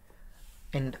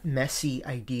and messy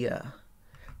idea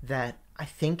that I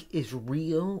think is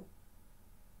real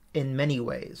in many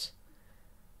ways,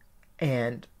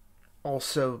 and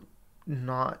also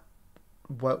not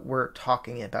what we're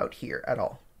talking about here at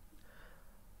all.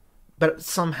 But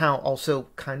somehow also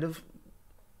kind of...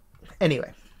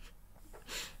 Anyway,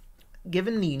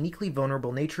 given the uniquely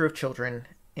vulnerable nature of children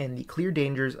and the clear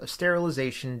dangers of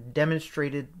sterilization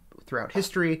demonstrated throughout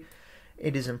history,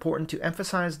 it is important to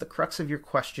emphasize the crux of your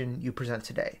question you present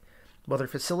today. Whether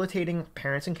facilitating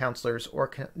parents and counselors or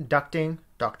conducting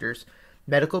doctors,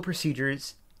 medical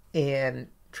procedures, and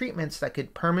treatments that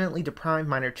could permanently deprive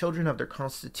minor children of their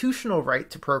constitutional right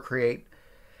to procreate,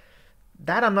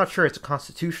 that I'm not sure it's a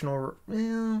constitutional...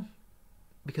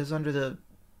 because we're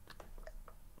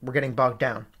getting bogged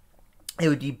down. It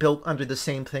would be built under the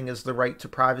same thing as the right to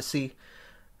privacy,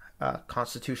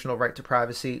 constitutional right to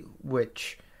privacy,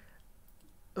 which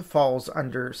falls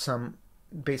under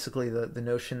basically the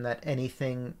notion that any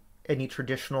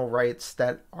traditional rights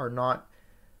that are not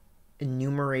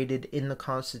enumerated in the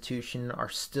Constitution are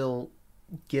still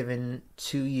given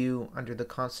to you under the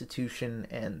Constitution,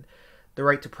 and The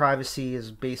right to privacy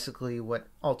is basically what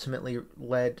ultimately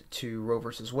led to Roe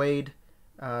versus Wade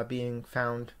being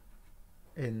found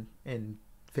in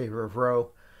favor of Roe.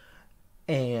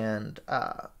 And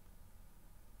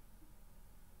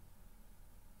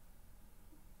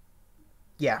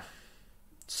yeah,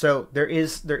 so there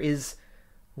is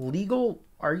legal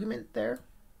argument there,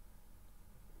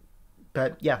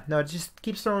 but yeah, no, it just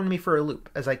keeps throwing me for a loop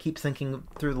as I keep thinking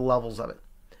through the levels of it.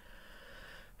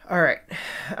 All right.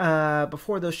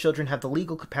 Before those children have the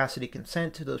legal capacity to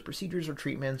consent to those procedures or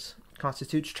treatments,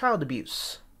 constitutes child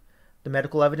abuse. The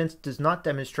medical evidence does not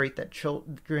demonstrate that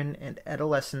children and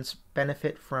adolescents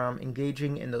benefit from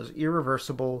engaging in those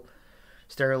irreversible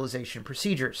sterilization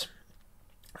procedures.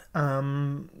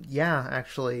 Yeah,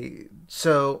 actually.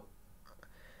 So,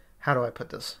 how do I put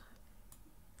this?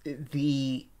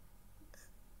 The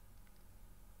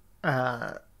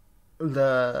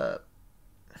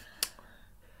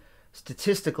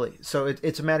statistically, so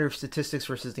it's a matter of statistics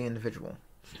versus the individual.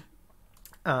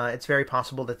 It's very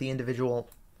possible that the individual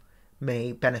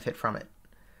may benefit from it.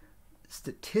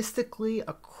 Statistically,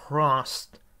 across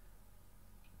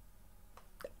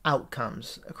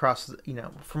outcomes, across,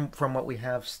 from what we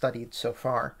have studied so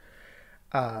far,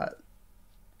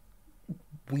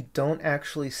 we don't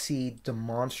actually see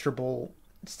demonstrable,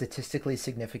 statistically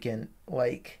significant,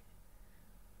 well,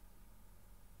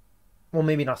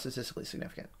 maybe not statistically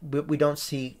significant, but we don't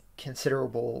see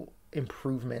considerable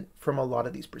improvement from a lot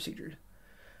of these procedures,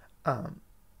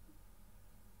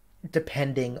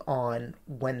 depending on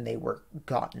when they were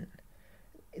gotten.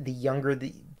 The younger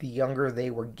they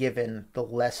were given, the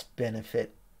less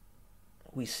benefit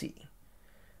we see.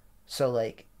 So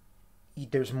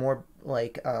there's more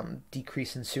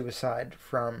decrease in suicide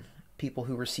from people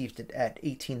who received it at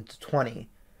 18 to 20,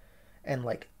 and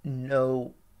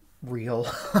no real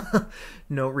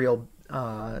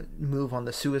move on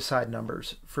the suicide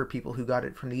numbers for people who got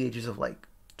it from the ages of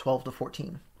 12 to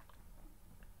 14.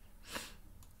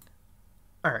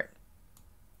 All right.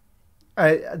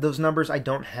 Those numbers I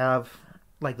don't have,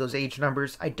 those age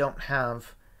numbers, I don't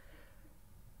have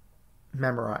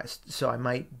memorized, so I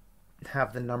might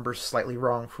have the numbers slightly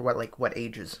wrong for what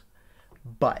ages.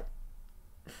 But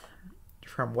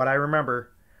from what I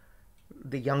remember,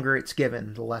 the younger it's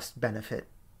given, the less benefit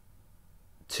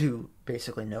to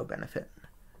basically no benefit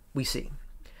we see.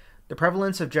 The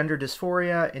prevalence of gender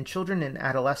dysphoria in children and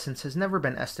adolescents has never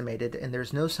been estimated, and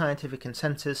there's no scientific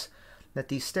consensus that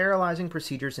these sterilizing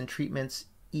procedures and treatments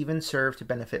even serve to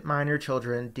benefit minor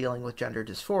children dealing with gender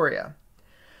dysphoria.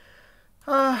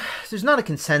 There's not a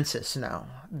consensus, no.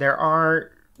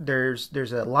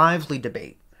 There's a lively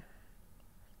debate.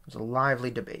 There's a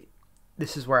lively debate.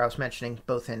 This is where I was mentioning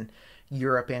both in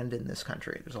Europe and in this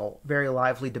country. There's a very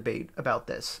lively debate about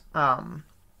this.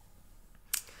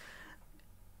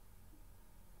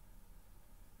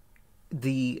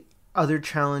 The other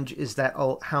challenge is that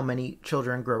how many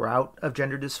children grow out of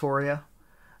gender dysphoria.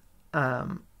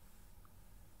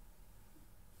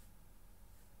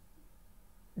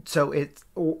 So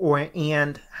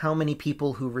and how many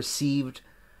people who received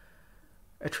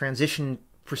a transition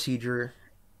procedure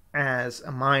as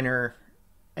a minor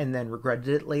and then regretted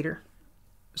it later.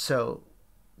 So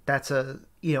that's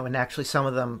and actually some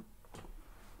of them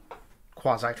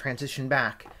quasi-transition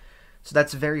back. So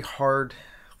that's a very hard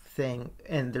thing,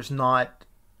 and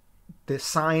the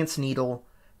science needle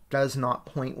does not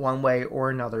point one way or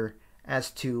another as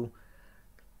to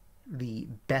the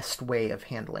best way of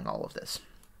handling all of this.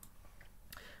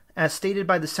 As stated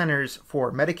by the Centers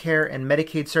for Medicare and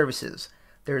Medicaid Services,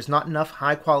 there is not enough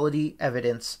high-quality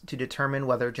evidence to determine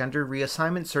whether gender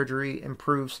reassignment surgery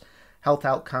improves health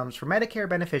outcomes for Medicare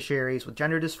beneficiaries with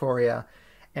gender dysphoria,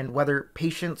 and whether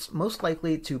patients most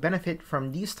likely to benefit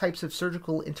from these types of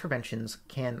surgical interventions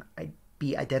can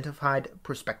be identified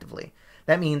prospectively.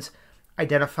 That means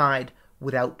identified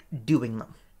without doing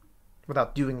them,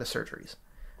 without doing the surgeries.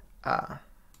 All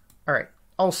right.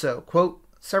 Also, quote,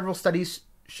 several studies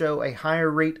show a higher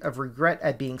rate of regret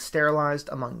at being sterilized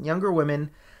among younger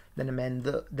women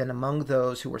than among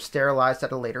those who were sterilized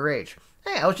at a later age.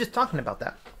 Hey, I was just talking about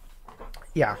that.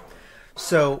 Yeah.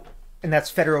 So, and that's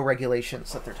federal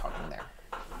regulations that they're talking there.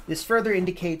 This further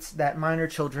indicates that minor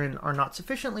children are not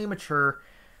sufficiently mature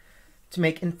to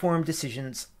make informed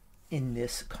decisions in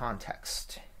this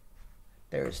context.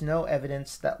 There is no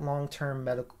evidence that long-term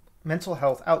mental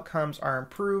health outcomes are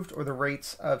improved or the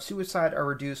rates of suicide are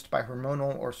reduced by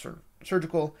hormonal or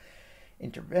surgical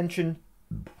intervention.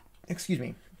 Excuse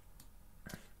me.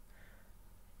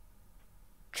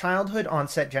 Childhood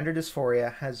onset gender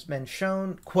dysphoria has been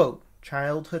shown, quote,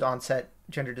 childhood onset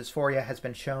gender dysphoria has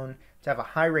been shown to have a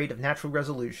high rate of natural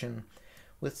resolution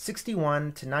with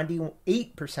 61 to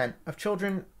 98% of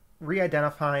children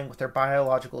re-identifying with their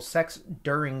biological sex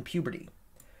during puberty.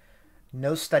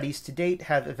 No studies to date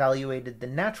have evaluated the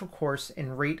natural course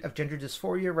and rate of gender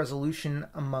dysphoria resolution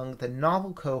among the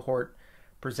novel cohort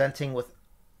presenting with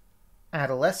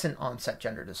adolescent onset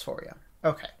gender dysphoria.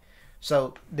 Okay,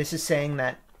 so this is saying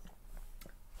that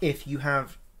if you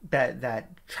have that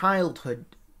childhood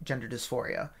gender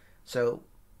dysphoria, so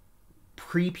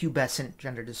prepubescent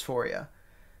gender dysphoria,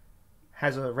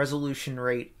 has a resolution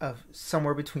rate of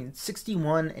somewhere between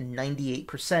 61 and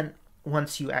 98%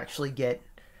 once you actually get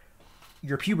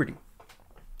your puberty.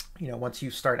 Once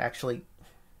you start actually,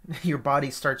 your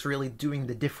body starts really doing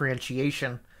the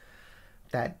differentiation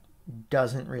that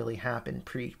doesn't really happen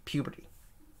pre-puberty,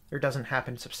 or doesn't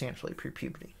happen substantially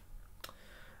pre-puberty.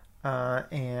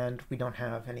 And we don't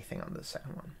have anything on the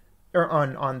second one, or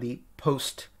on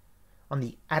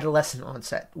the adolescent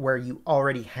onset, where you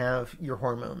already have your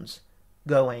hormones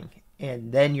going,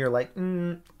 and then you're like,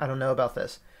 I don't know about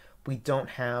this. We don't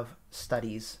have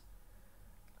studies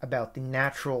about the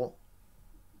natural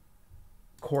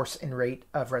course and rate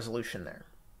of resolution there,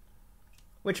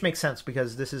 which makes sense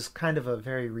because this is kind of a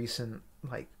very recent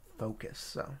focus.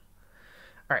 So,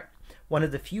 all right, one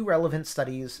of the few relevant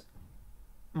studies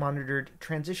monitored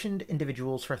transitioned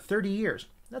individuals for 30 years.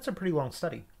 That's a pretty long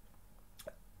study.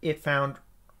 It found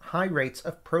high rates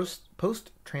of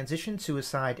post-transition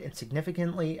suicide and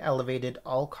significantly elevated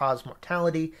all-cause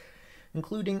mortality,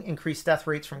 including increased death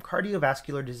rates from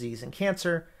cardiovascular disease and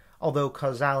cancer, although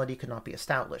causality could not be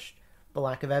established. The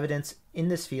lack of evidence in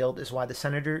this field is why the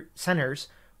Centers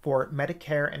for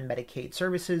Medicare and Medicaid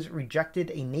Services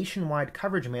rejected a nationwide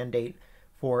coverage mandate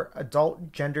for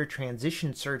adult gender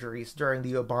transition surgeries during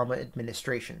the Obama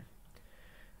administration.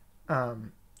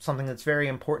 Something that's very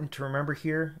important to remember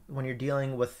here when you're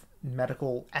dealing with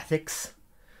medical ethics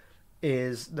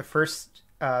is the first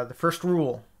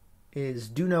rule is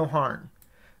do no harm.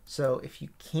 So if you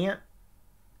can't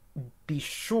be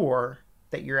sure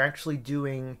that you're actually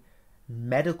doing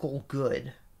medical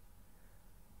good,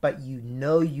 but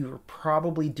you're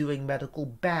probably doing medical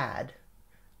bad,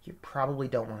 you probably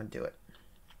don't want to do it.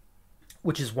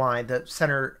 Which is why the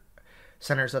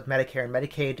Centers of Medicare and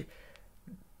Medicaid,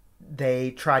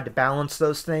 they tried to balance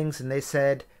those things, and they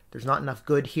said there's not enough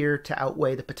good here to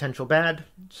outweigh the potential bad,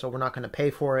 so we're not going to pay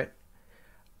for it.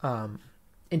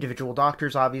 Individual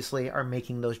doctors, obviously, are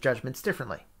making those judgments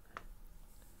differently.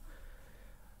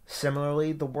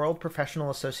 Similarly, the World Professional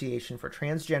Association for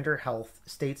Transgender Health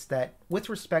states that, with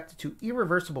respect to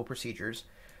irreversible procedures,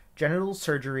 genital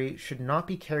surgery should not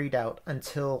be carried out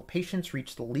until patients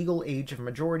reach the legal age of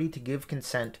majority to give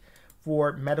consent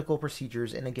for medical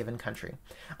procedures in a given country.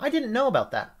 I didn't know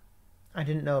about that.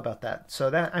 So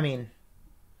the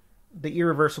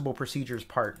irreversible procedures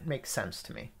part makes sense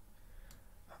to me.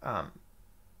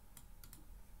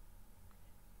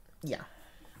 Yeah.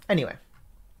 Anyway.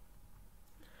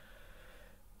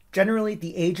 Generally,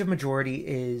 the age of majority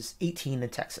is 18 in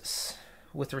Texas.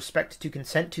 With respect to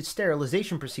consent to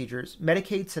sterilization procedures,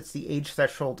 Medicaid sets the age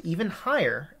threshold even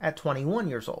higher at 21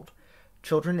 years old.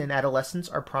 Children and adolescents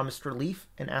are promised relief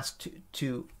and asked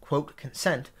to quote,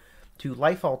 consent to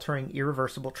life-altering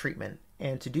irreversible treatment,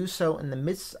 and to do so in the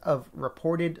midst of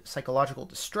reported psychological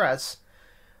distress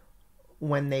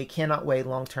when they cannot weigh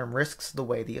long-term risks the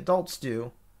way adults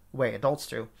do,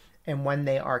 and when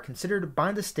they are considered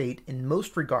by the state in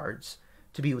most regards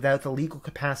to be without the legal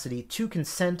capacity to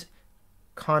consent,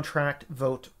 contract,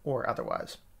 vote, or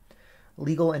otherwise.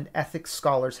 Legal and ethics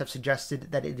scholars have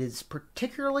suggested that it is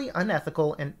particularly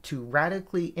unethical and to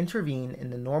radically intervene in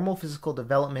the normal physical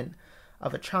development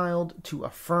of a child to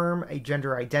affirm a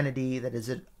gender identity that is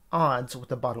at odds with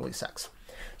the bodily sex.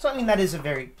 So, that is a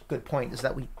very good point, is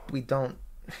that we don't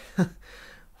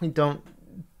we don't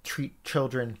treat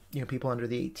children, people under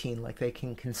the 18, like they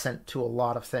can consent to a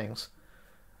lot of things.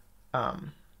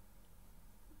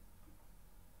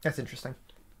 That's interesting.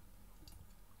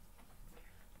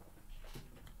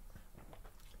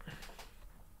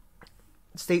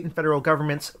 State and federal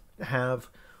governments have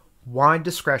wide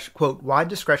discretion, quote, wide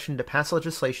discretion to pass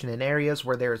legislation in areas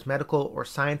where there is medical or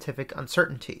scientific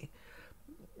uncertainty.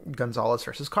 Gonzalez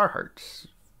versus Carhart,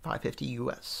 550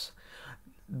 U.S.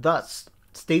 Thus,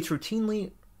 states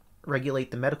routinely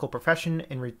regulate the medical profession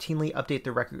and routinely update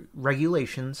the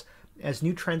regulations as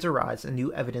new trends arise and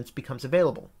new evidence becomes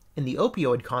available. In the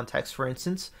opioid context, for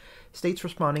instance, states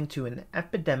responding to an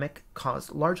epidemic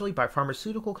caused largely by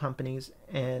pharmaceutical companies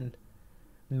and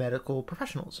medical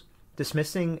professionals,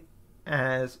 dismissing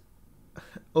as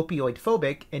opioid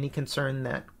phobic any concern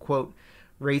that, quote,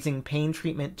 raising pain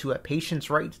treatment to a patient's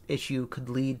rights issue could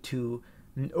lead to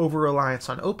and over-reliance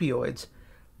on opioids,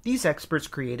 these experts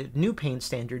created new pain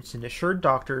standards and assured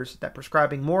doctors that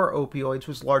prescribing more opioids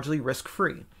was largely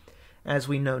risk-free. As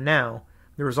we know now,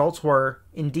 the results were,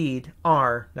 indeed,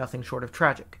 are nothing short of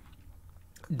tragic.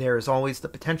 There is always the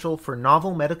potential for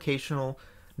novel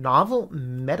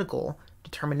medical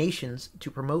determinations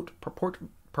to promote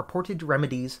purported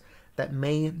remedies that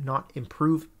may not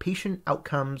improve patient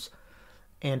outcomes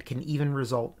and can even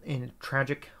result in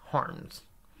tragic harms.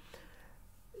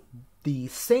 The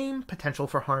same potential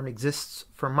for harm exists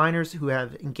for minors who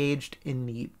have engaged in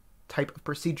the type of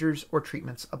procedures or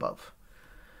treatments above.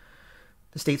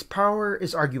 The state's power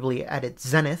is arguably at its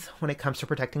zenith when it comes to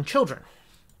protecting children.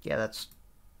 Yeah, that's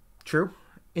true.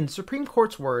 In the Supreme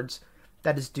Court's words,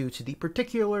 that is due to the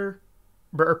peculiar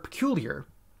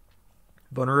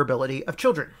vulnerability of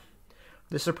children.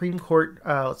 The Supreme Court,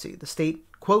 the state,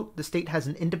 quote, the state has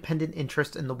an independent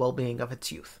interest in the well-being of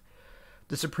its youth.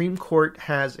 The Supreme Court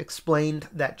has explained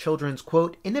that children's,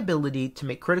 quote, inability to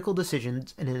make critical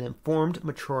decisions in an informed,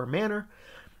 mature manner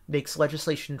makes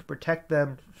legislation to protect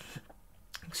them,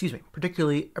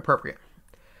 particularly appropriate.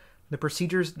 The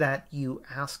procedures that you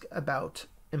ask about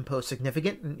impose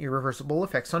significant and irreversible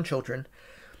effects on children,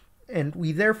 and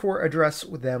we therefore address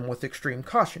them with extreme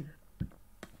caution.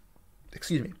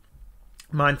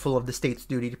 Mindful of the state's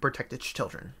duty to protect its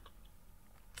children.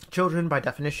 Children, by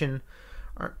definition,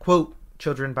 are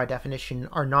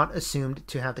not assumed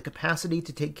to have the capacity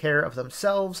to take care of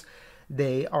themselves.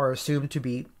 They are assumed to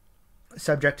be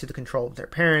subject to the control of their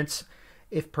parents.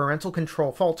 If parental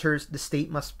control falters, the state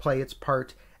must play its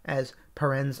part as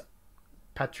parens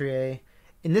patriae.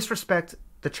 In this respect,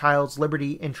 the child's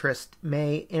liberty interest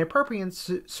may, in appropriate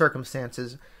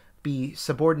circumstances, be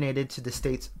subordinated to the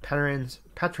state's parens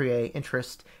patriae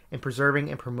interest in preserving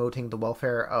and promoting the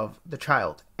welfare of the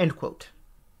child. End quote.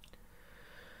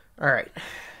 All right.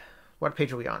 What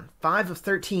page are we on? 5 of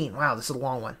 13. Wow, this is a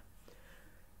long one.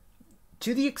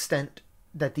 To the extent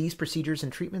that these procedures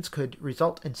and treatments could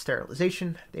result in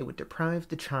sterilization, they would deprive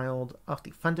the child of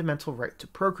the fundamental right to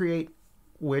procreate,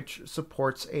 which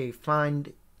supports a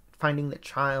finding that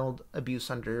child abuse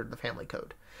under the family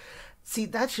code. See,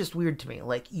 that's just weird to me.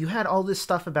 Like, you had all this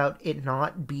stuff about it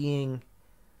not being,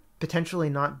 potentially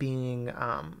not being,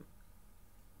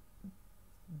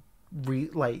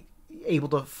 able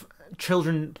to,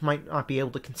 children might not be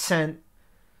able to consent,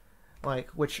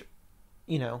 which,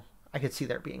 I could see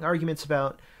there being arguments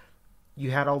about.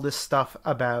 You had all this stuff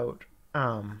about,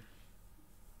 then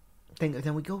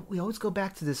we always go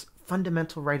back to this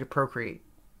fundamental right to procreate.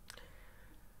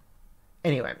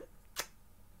 Anyway,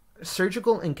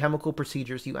 surgical and chemical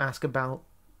procedures you ask about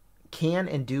can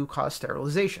and do cause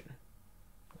sterilization.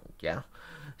 Yeah.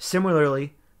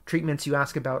 Similarly, treatments you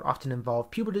ask about often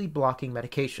involve puberty-blocking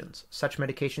medications. Such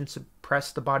medications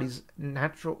suppress the body's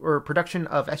natural production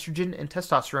of estrogen and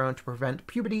testosterone to prevent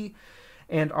puberty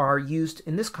and are used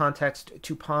in this context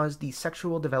to pause the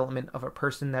sexual development of a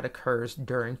person that occurs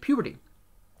during puberty.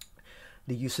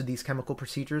 The use of these chemical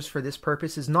procedures for this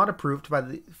purpose is not approved by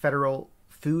the Federal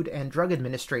Food and Drug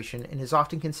Administration and is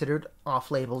often considered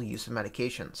off-label use of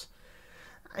medications.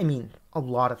 I mean, a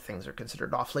lot of things are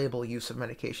considered off-label use of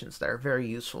medications that are very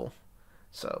useful.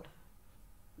 So,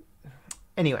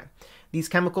 anyway, these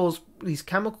chemical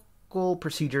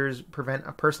procedures prevent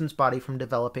a person's body from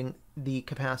developing the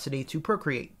capacity to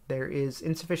procreate. There is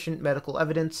insufficient medical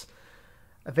evidence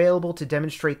available to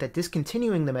demonstrate that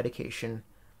discontinuing the medication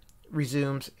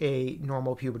resumes a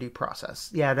normal puberty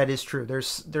process. Yeah, that is true.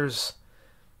 There's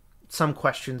some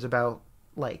questions about,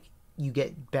 you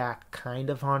get back kind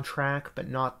of on track, but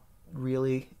not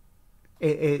really.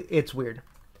 It's weird.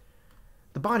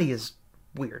 The body is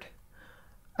weird.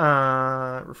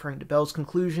 Referring to Bell's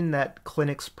conclusion that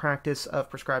clinics' practice of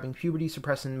prescribing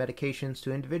puberty-suppressant medications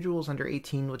to individuals under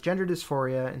 18 with gender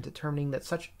dysphoria and determining that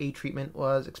such a treatment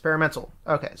was experimental.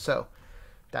 Okay, so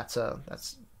that's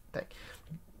thing.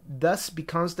 Thus,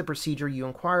 because the procedure you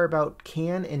inquire about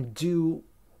can and do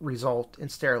result in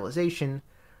sterilization,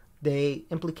 they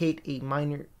implicate a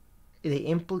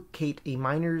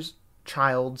minor's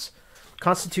child's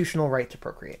constitutional right to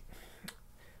procreate.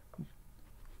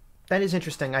 That is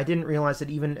interesting. I didn't realize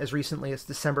that even as recently as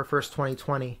December 1st,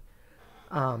 2020,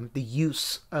 the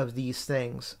use of these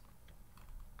things,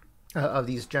 of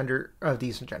these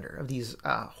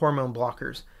hormone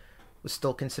blockers, was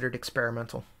still considered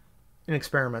experimental. An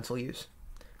experimental use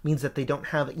means that they don't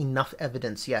have enough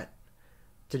evidence yet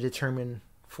to determine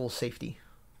full safety.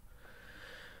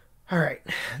 All right.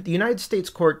 The United States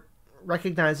Court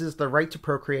recognizes the right to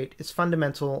procreate is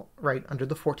fundamental right under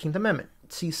the 14th Amendment.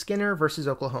 See Skinner versus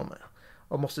Oklahoma.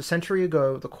 Almost a century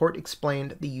ago, the court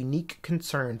explained the unique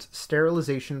concerns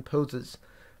sterilization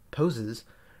poses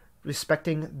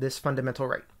respecting this fundamental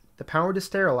right. The power to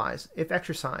sterilize, if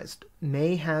exercised,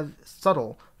 may have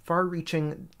subtle,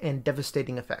 far-reaching, and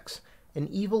devastating effects. In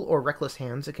evil or reckless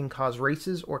hands, it can cause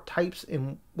races or types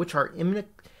which are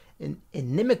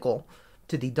inimical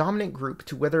to the dominant group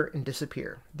to wither and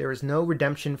disappear. There is no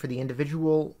redemption for the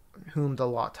individual whom the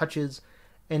law touches.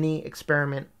 Any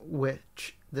experiment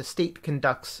which the state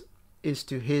conducts is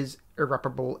to his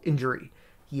irreparable injury.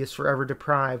 He is forever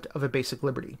deprived of a basic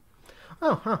liberty.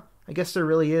 I guess there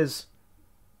really is.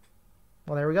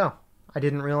 Well, there we go. I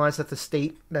didn't realize that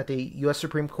the U.S.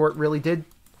 Supreme Court really did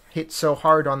hit so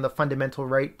hard on the fundamental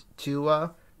right to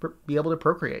be able to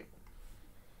procreate.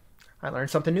 I learned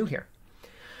something new here.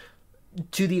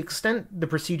 To the extent the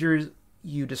procedures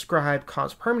you describe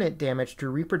cause permanent damage to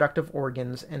reproductive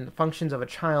organs and functions of a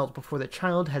child before the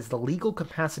child has the legal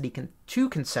capacity to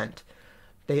consent,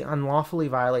 they unlawfully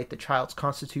violate the child's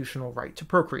constitutional right to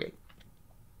procreate.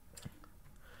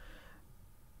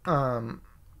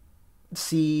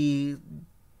 See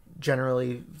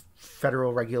generally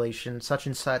federal regulation such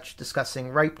and such discussing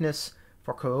ripeness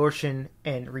for coercion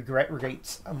and regret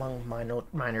rates among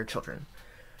minor children.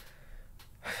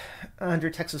 Under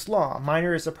Texas law, a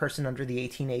minor is a person under the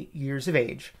 18 years of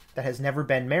age that has never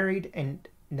been married and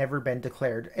never been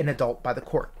declared an adult by the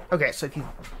court. Okay, so if you've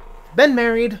been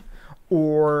married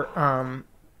or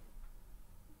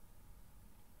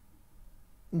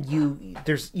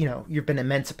you've been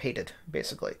emancipated,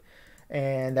 basically.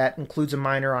 And that includes a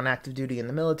minor on active duty in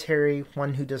the military,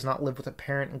 one who does not live with a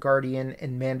parent and guardian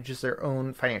and manages their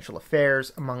own financial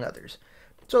affairs, among others.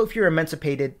 So if you're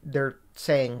emancipated, they're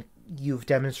saying you've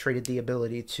demonstrated the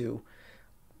ability to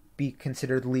be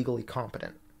considered legally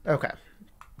competent. Okay.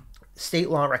 State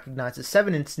law recognizes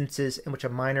 7 instances in which a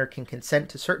minor can consent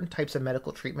to certain types of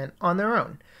medical treatment on their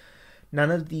own.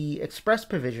 None of the express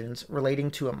provisions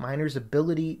relating to a minor's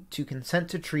ability to consent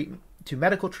to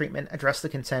medical treatment address the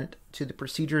consent to the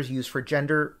procedures used for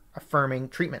gender-affirming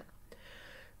treatment.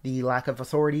 The lack of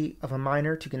authority of a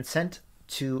minor to consent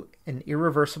to an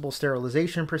irreversible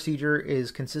sterilization procedure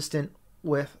is consistent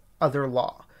with other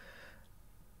law.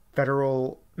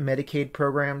 Federal Medicaid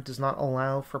program does not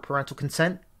allow for parental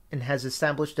consent and has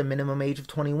established a minimum age of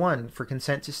 21 for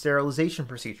consent to sterilization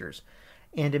procedures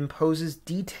and imposes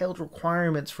detailed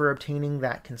requirements for obtaining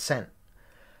that consent.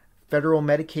 Federal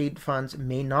Medicaid funds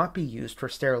may not be used for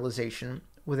sterilization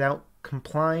without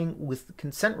complying with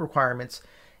consent requirements,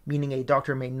 meaning a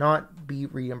doctor may not be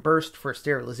reimbursed for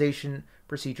sterilization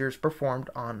procedures performed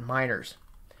on minors.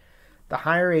 The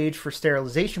higher age for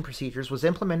sterilization procedures was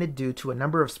implemented due to a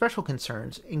number of special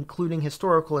concerns, including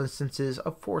historical instances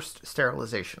of forced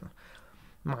sterilization.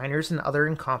 Minors and other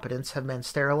incompetents have been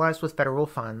sterilized with federal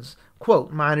funds.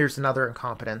 Quote, minors and other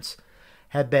incompetents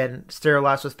have been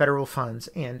sterilized with federal funds,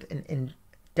 and an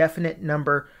indefinite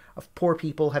number of poor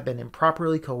people have been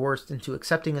improperly coerced into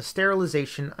accepting a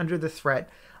sterilization under the threat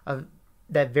of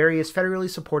that various federally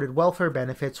supported welfare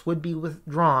benefits would be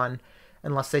withdrawn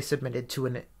unless they submitted to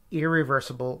an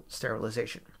irreversible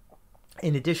sterilization.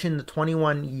 In addition, the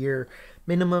 21-year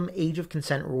minimum age of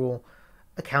consent rule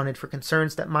accounted for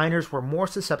concerns that minors were more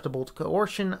susceptible to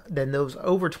coercion than those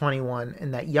over 21,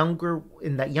 and that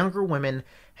younger women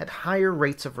had higher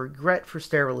rates of regret for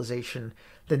sterilization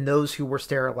than those who were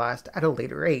sterilized at a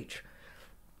later age.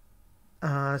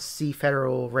 See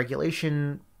federal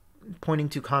regulation pointing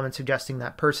to comments suggesting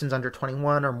that persons under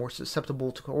 21 are more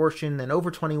susceptible to coercion than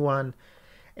over 21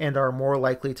 and are more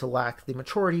likely to lack the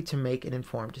maturity to make an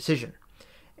informed decision,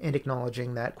 and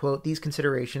acknowledging that, quote, these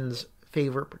considerations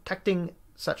favor protecting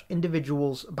such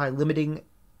individuals by limiting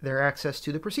their access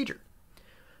to the procedure,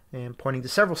 and pointing to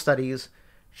several studies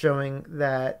showing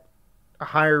that a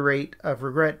higher rate of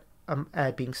regret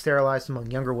at being sterilized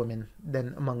among younger women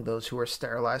than among those who are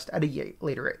sterilized at a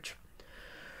later age.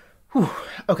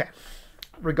 Okay.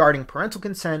 Regarding parental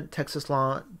consent, Texas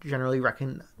law generally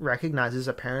recognizes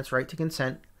a parent's right to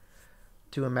consent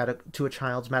to a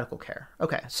child's medical care.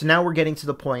 Okay, so now we're getting to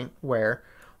the point where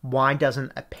why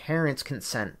doesn't a parent's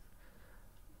consent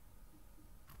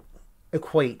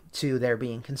equate to there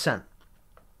being consent?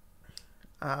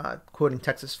 Quoting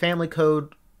Texas Family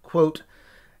Code, quote,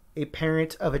 a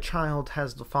parent of a child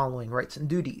has the following rights and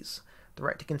duties: the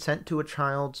right to consent to a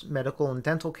child's medical and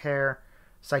dental care,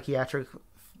 psychiatric,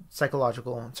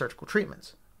 psychological, and surgical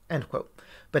treatments, end quote.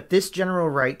 But this general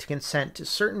right to consent to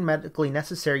certain medically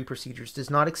necessary procedures does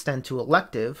not extend to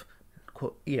elective,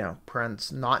 quote,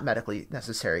 parents not medically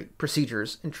necessary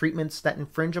procedures and treatments that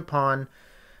infringe upon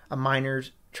a minor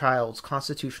child's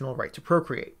constitutional right to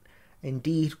procreate.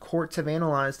 Indeed, courts have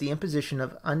analyzed the imposition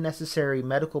of unnecessary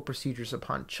medical procedures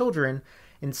upon children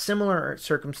in similar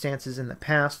circumstances in the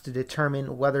past to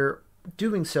determine whether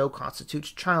doing so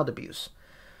constitutes child abuse.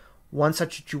 One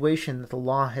such situation that the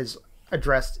law has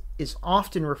addressed is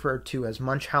often referred to as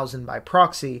Munchausen by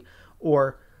proxy,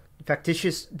 or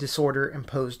factitious disorder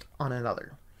imposed on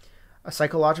another. A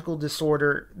psychological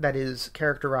disorder that is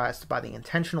characterized by the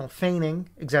intentional feigning,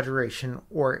 exaggeration,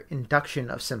 or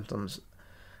induction of symptoms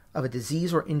of a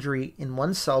disease or injury in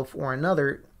oneself or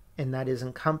another, and that is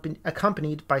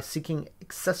accompanied by seeking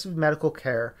excessive medical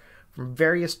care from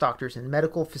various doctors and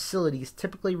medical facilities,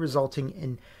 typically resulting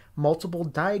in multiple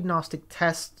diagnostic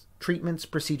tests, treatments,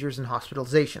 procedures, and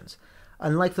hospitalizations.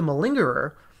 Unlike the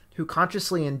malingerer, who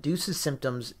consciously induces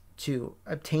symptoms to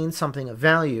obtain something of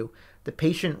value, the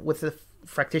patient with the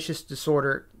factitious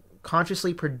disorder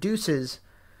consciously produces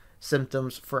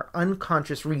symptoms for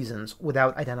unconscious reasons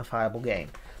without identifiable gain.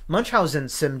 Munchausen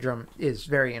syndrome is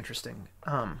very interesting.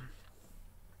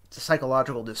 It's a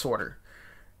psychological disorder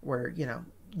where,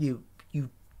 you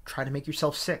try to make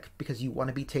yourself sick because you want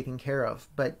to be taken care of,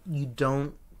 but you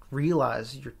don't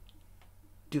realize you're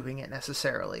doing it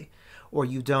necessarily, or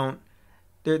you don't.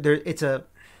 It's a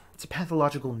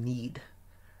pathological need,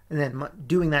 and then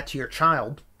doing that to your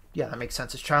child, yeah, that makes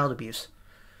sense. It's child abuse,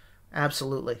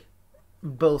 absolutely.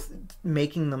 Both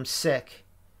making them sick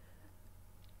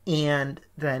and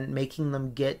then making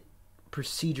them get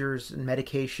procedures and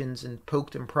medications and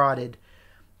poked and prodded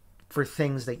for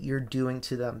things that you're doing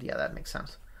to them. Yeah, that makes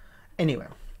sense. Anyway,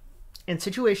 in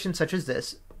situations such as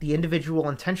this, the individual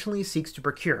intentionally seeks to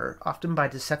procure, often by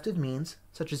deceptive means,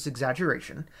 such as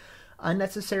exaggeration,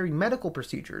 unnecessary medical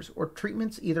procedures or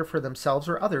treatments either for themselves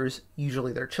or others,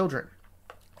 usually their children.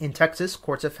 In Texas,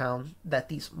 courts have found that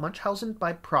these Munchausen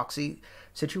by proxy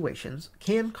situations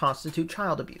can constitute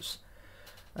child abuse.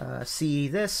 See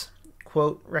this,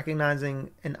 quote, recognizing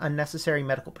an unnecessary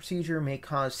medical procedure may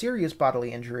cause serious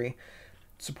bodily injury,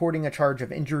 supporting a charge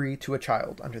of injury to a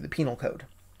child under the Penal Code.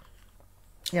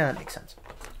 Yeah, that makes sense.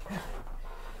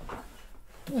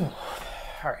 All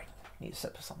right, need to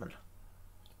sip something.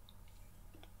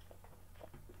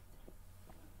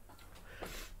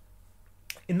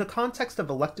 In the context of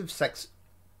elective sex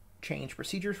change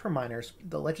procedures for minors,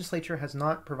 the legislature has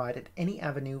not provided any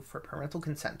avenue for parental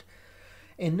consent,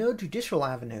 and no judicial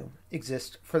avenue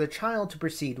exists for the child to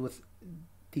proceed with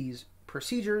these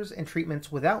procedures and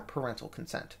treatments without parental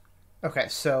consent. Okay,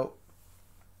 so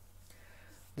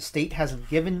the state hasn't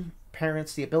given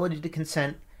parents the ability to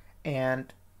consent,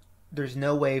 and there's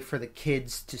no way for the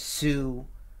kids to sue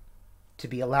to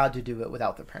be allowed to do it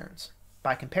without their parents.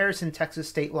 By comparison, Texas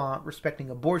state law respecting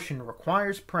abortion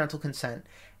requires parental consent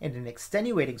and in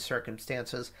extenuating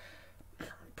circumstances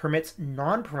permits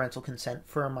non-parental consent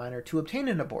for a minor to obtain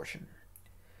an abortion.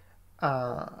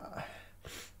 The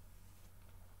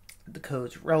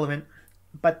code's relevant,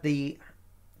 but the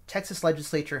Texas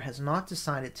legislature has not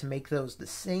decided to make those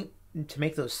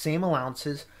same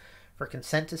allowances for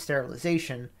consent to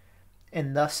sterilization,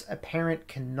 and thus a parent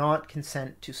cannot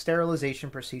consent to sterilization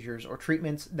procedures or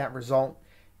treatments that result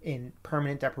in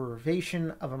permanent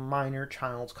deprivation of a minor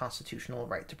child's constitutional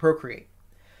right to procreate.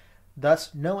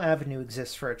 Thus, no avenue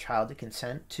exists for a child to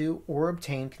consent to or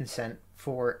obtain consent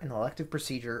for an elective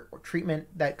procedure or treatment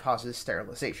that causes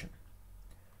sterilization.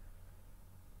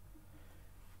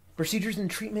 Procedures and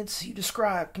treatments you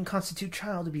describe can constitute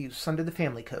child abuse under the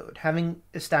Family Code. Having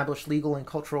established legal and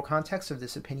cultural context of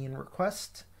this opinion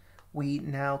request, we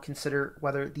now consider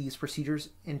whether these procedures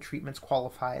and treatments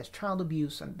qualify as child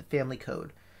abuse under the Family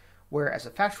Code, where, as a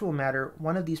factual matter,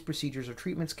 one of these procedures or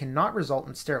treatments cannot result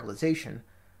in sterilization.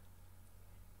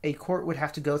 A court would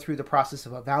have to go through the process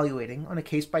of evaluating, on a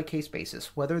case-by-case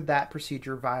basis, whether that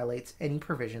procedure violates any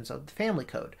provisions of the Family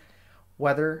Code,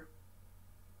 whether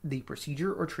the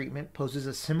procedure or treatment poses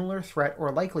a similar threat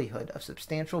or likelihood of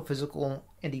substantial physical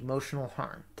and emotional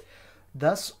harm.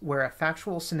 Thus, where a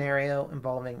factual scenario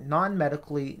involving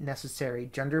non-medically necessary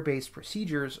gender-based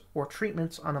procedures or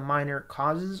treatments on a minor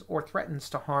causes or threatens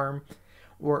to harm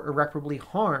or irreparably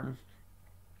harm,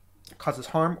 causes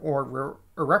harm or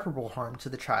irreparable harm to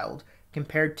the child,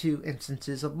 compared to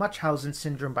instances of Munchausen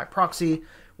syndrome by proxy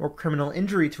or criminal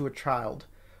injury to a child,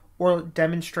 or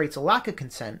demonstrates a lack of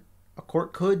consent, a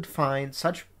court could find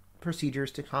such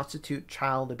procedures to constitute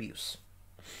child abuse.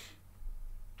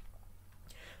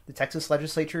 The Texas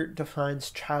legislature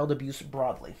defines child abuse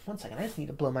broadly. One second, I just need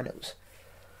to blow my nose.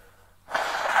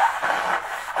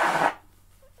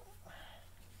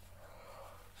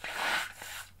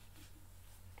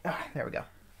 There we go.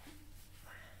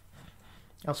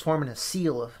 I was forming a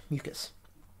seal of mucus.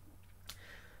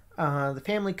 The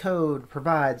Family Code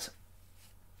provides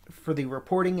for the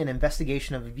reporting and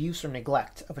investigation of abuse or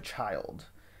neglect of a child.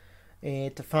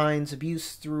 It defines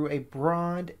abuse through a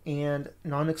broad and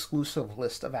non-exclusive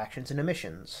list of actions and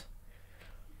omissions.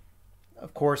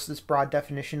 Of course, this broad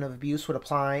definition of abuse would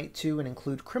apply to and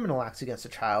include criminal acts against a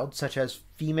child, such as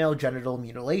female genital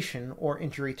mutilation or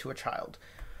injury to a child.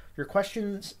 Your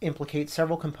questions implicate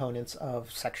several components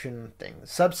of section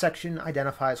things. Subsection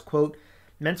identifies, quote,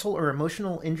 mental or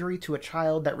emotional injury to a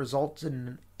child that results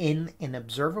in an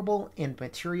observable and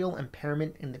material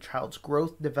impairment in the child's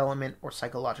growth, development, or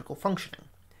psychological functioning.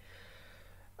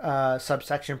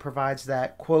 Subsection provides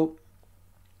that, quote,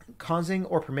 causing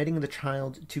or permitting the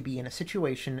child to be in a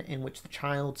situation in which the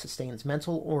child sustains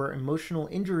mental or emotional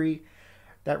injury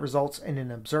that results in an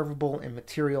observable and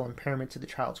material impairment to the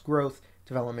child's growth,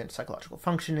 development, psychological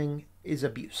functioning is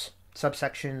abuse.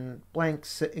 Subsection blank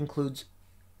includes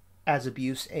as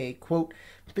abuse a, quote,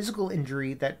 physical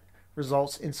injury that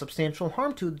results in substantial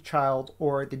harm to the child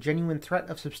or the genuine threat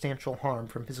of substantial harm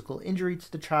from physical injury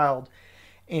to the child,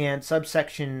 and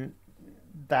subsection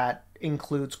that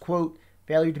includes, quote,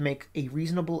 failure to make a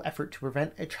reasonable effort to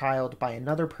prevent a child by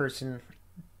another person,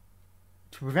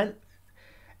 to prevent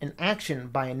an action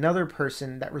by another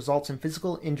person that results in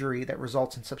physical injury that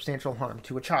results in substantial harm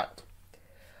to a child.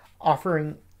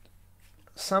 Offering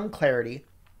some clarity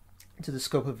to the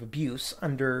scope of abuse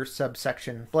under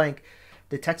subsection blank,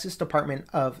 the Texas Department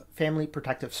of Family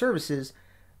Protective Services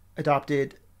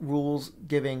adopted rules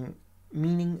giving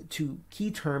meaning to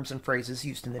key terms and phrases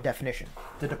used in the definition.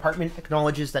 The department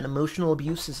acknowledges that emotional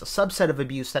abuse is a subset of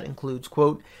abuse that includes,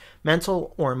 quote,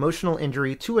 mental or emotional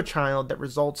injury to a child that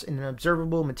results in an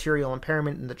observable material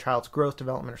impairment in the child's growth,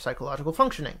 development, or psychological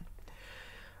functioning.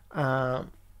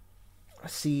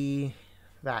 See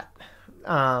that.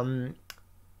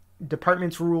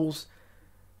 Department's rules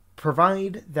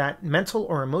provide that mental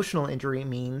or emotional injury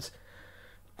means,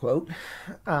 quote,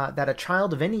 that a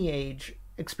child of any age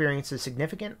experiences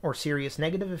significant or serious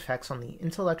negative effects on the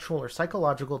intellectual or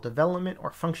psychological development or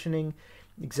functioning,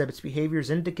 exhibits behaviors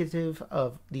indicative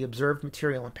of the observed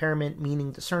material impairment,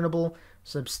 meaning discernible,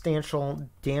 substantial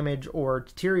damage or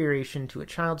deterioration to a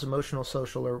child's emotional,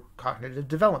 social, or cognitive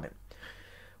development.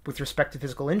 With respect to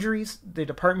physical injuries, the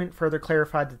department further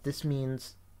clarified that this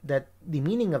means that the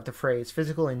meaning of the phrase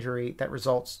physical injury that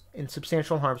results in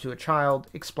substantial harm to a child,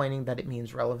 explaining that it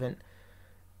means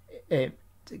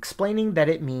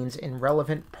in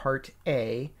relevant part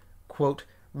A, quote,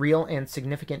 real and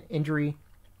significant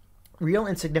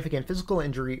physical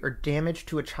injury or damage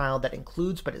to a child that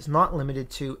includes but is not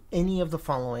limited to any of the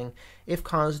following if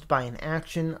caused by an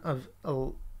action of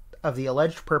the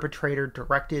alleged perpetrator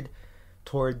directed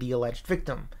toward the alleged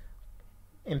victim.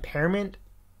 Impairment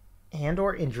of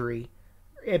or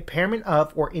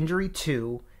injury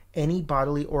to any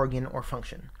bodily organ or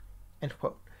function, end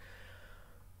quote.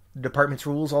 The department's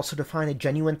rules also define a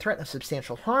genuine threat of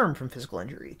substantial harm from physical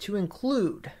injury to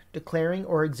include declaring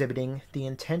or exhibiting the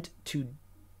intent to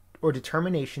or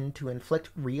determination to inflict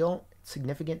real,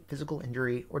 significant physical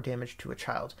injury or damage to a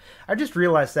child. I just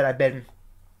realized that I've been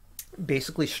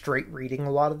basically straight reading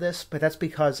a lot of this, but that's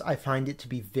because I find it to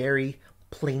be very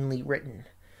plainly written.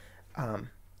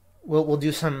 We'll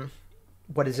do some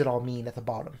what does it all mean at the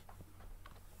bottom.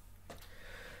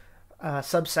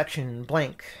 Subsection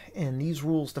blank, and these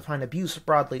rules define abuse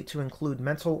broadly to include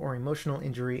mental or emotional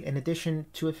injury in addition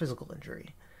to a physical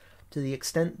injury. To the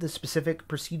extent the specific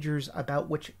procedures about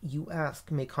which you ask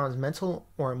may cause mental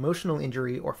or emotional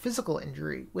injury or physical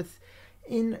injury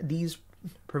within these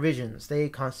provisions, they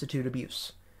constitute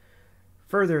abuse.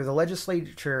 Further, the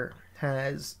legislature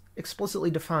has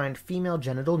explicitly defined female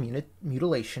genital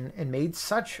mutilation and made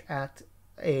such act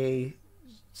a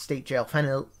state jail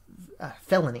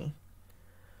felony.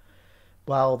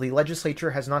 While the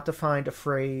legislature has not defined the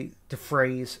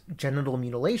phrase genital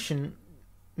mutilation,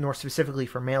 nor specifically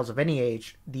for males of any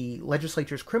age, the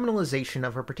legislature's criminalization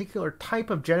of a particular type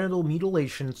of genital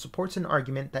mutilation supports an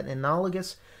argument that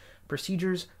analogous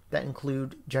procedures that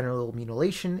include genital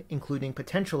mutilation, including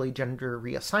potentially gender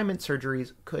reassignment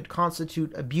surgeries, could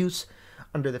constitute abuse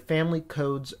under the Family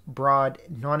Code's broad,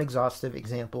 non-exhaustive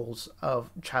examples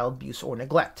of child abuse or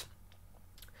neglect.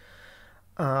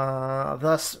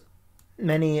 Thus,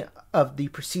 many of the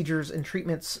procedures and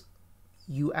treatments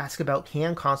you ask about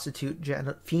can constitute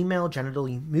female genital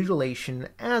mutilation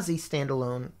as a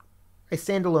standalone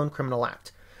criminal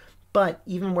act. But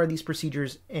even where these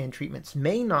procedures and treatments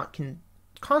may not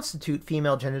constitute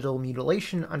female genital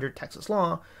mutilation under Texas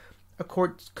law, a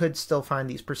court could still find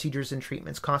these procedures and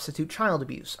treatments constitute child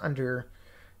abuse under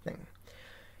thing.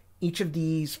 Each of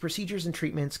these procedures and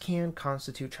treatments can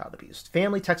constitute child abuse.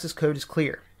 Family Texas Code is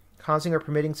clear. causing or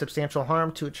permitting substantial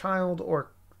harm to a child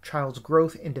or child's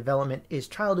growth and development is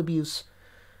child abuse.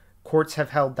 Courts have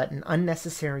held that an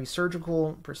unnecessary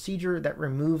surgical procedure that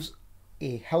removes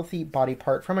a healthy body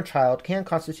part from a child can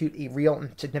constitute a real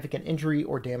and significant injury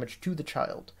or damage to the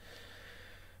child.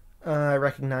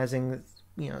 Recognizing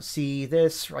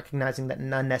that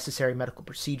an unnecessary medical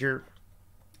procedure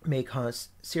may cause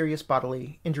serious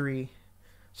bodily injury,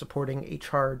 supporting a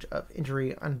charge of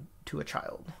injury to a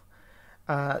child.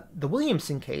 The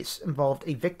Williamson case involved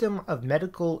a victim of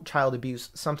medical child abuse,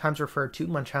 sometimes referred to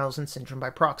Munchausen syndrome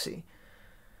by proxy.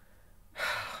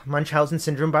 Munchausen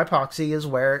syndrome by proxy is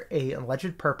where an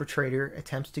alleged perpetrator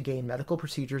attempts to gain medical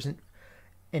procedures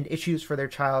and issues for their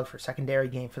child for secondary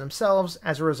gain for themselves.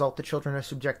 As a result, the children are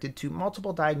subjected to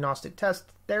multiple diagnostic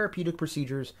tests, therapeutic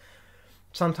procedures,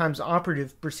 sometimes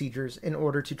operative procedures, in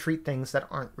order to treat things that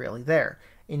aren't really there.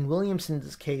 In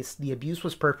Williamson's case, the abuse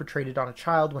was perpetrated on a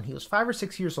child when he was 5 or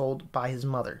 6 years old by his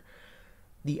mother.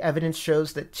 The evidence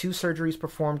shows that 2 surgeries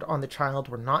performed on the child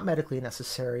were not medically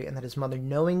necessary, and that his mother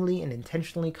knowingly and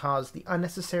intentionally caused the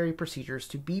unnecessary procedures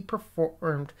to be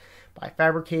performed by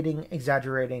fabricating,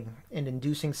 exaggerating, and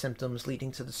inducing symptoms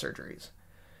leading to the surgeries.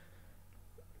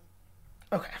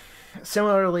 Okay.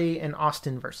 Similarly, in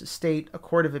Austin versus State, a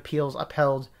court of appeals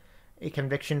upheld a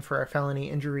conviction for a felony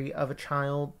injury of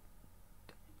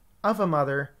a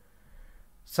mother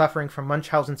suffering from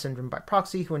Munchausen syndrome by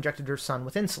proxy who injected her son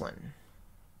with insulin.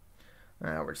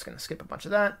 We're just going to skip a bunch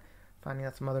of that. Finding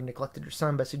that the mother neglected her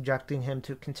son by subjecting him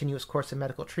to a continuous course of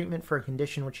medical treatment for a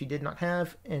condition which he did not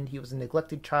have, and he was a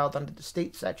neglected child under the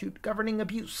state statute governing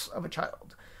abuse of a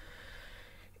child.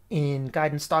 In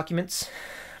guidance documents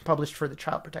published for the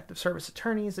Child Protective Service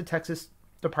attorneys, the Texas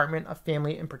Department of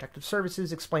Family and Protective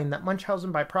Services explained that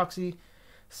Munchausen by proxy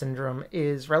syndrome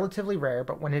is relatively rare,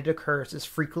 but when it occurs is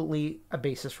frequently a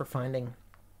basis for finding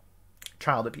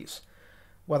child abuse.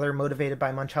 Whether motivated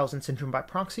by Munchausen syndrome by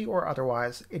proxy or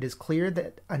otherwise, it is clear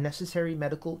that unnecessary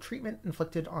medical treatment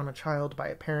inflicted on a child by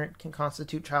a parent can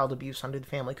constitute child abuse under the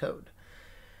Family Code.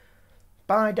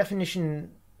 By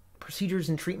definition, procedures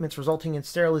and treatments resulting in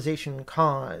sterilization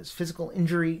cause physical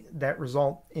injury that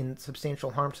result in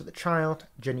substantial harm to the child,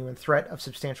 genuine threat of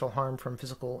substantial harm from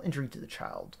physical injury to the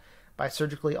child, by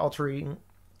surgically altering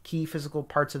key physical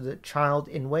parts of the child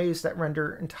in ways that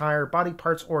render entire body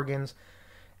parts, organs,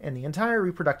 and the entire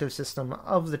reproductive system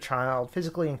of the child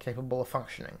physically incapable of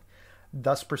functioning.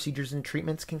 Thus, procedures and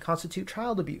treatments can constitute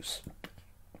child abuse.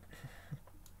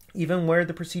 Even where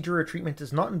the procedure or treatment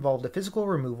does not involve the physical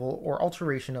removal or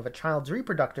alteration of a child's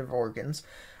reproductive organs,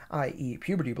 i.e.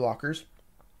 puberty blockers,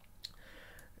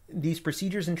 these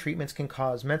procedures and treatments can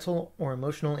cause mental or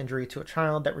emotional injury to a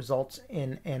child that results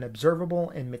in an observable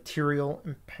and material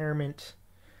impairment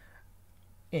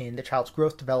in the child's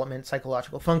growth, development,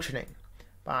 psychological functioning.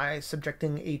 By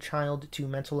subjecting a child to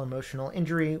mental emotional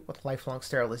injury with lifelong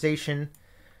sterilization,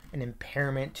 an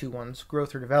impairment to one's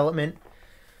growth or development.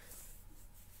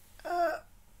 That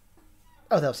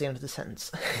was the end of the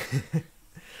sentence.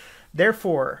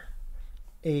 Therefore,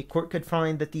 a court could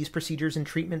find that these procedures and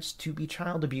treatments to be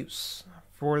child abuse.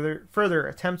 Further,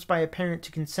 attempts by a parent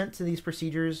to consent to these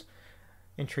procedures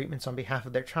and treatments on behalf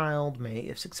of their child may,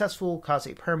 if successful, cause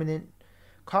or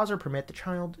permit the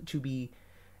child to be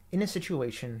in a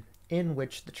situation in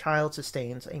which the child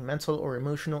sustains a mental or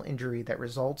emotional injury that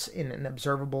results in an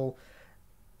observable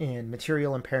and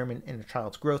material impairment in the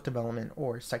child's growth, development,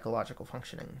 or psychological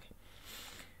functioning,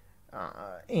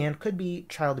 and could be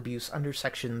child abuse under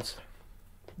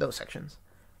those sections.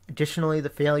 Additionally, the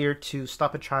failure to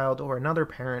stop a child or another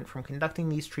parent from conducting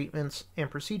these treatments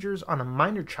and procedures on a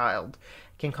minor child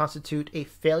can constitute a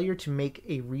failure to make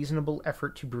a reasonable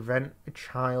effort to prevent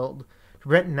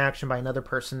an action by another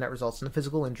person that results in a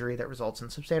physical injury that results in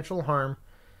substantial harm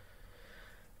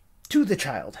to the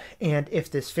child. And if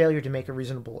this failure to make a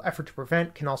reasonable effort to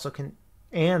prevent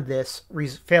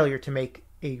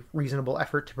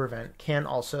can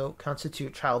also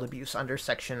constitute child abuse under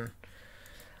section.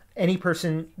 Any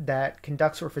person that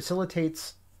conducts or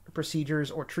facilitates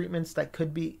procedures or treatments that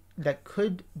could be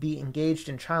engaged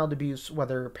in child abuse,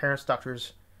 whether parents,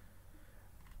 doctors,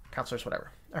 counselors,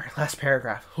 whatever. All right, last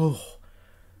paragraph.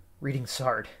 Reading's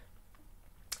hard.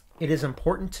 It is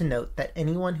important to note that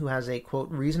anyone who has a, quote,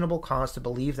 reasonable cause to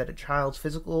believe that a child's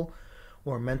physical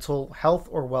or mental health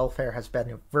or welfare has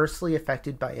been adversely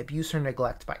affected by abuse or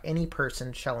neglect by any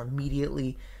person shall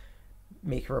immediately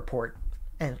make a report,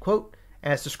 end quote,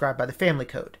 as described by the Family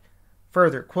Code.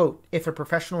 Further, quote, if a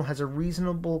professional has a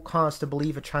reasonable cause to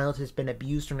believe a child has been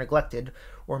abused or neglected,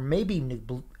 or may be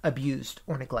abused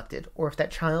or neglected, or if that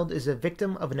child is a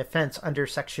victim of an offense under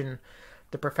section,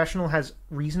 the professional has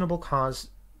reasonable cause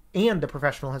and the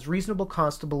professional has reasonable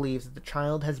cause to believe that the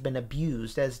child has been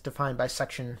abused as defined by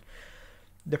section.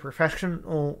 The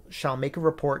professional shall make a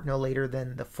report no later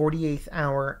than the 48th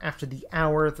hour after the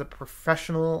hour the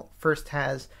professional first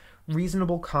has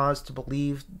reasonable cause to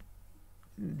believe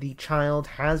the child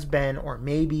has been or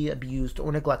may be abused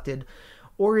or neglected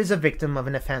or is a victim of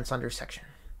an offense under section.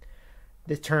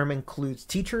 The term includes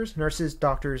teachers, nurses,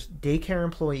 doctors, daycare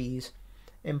employees,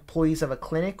 employees of a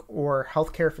clinic or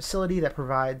healthcare facility that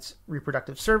provides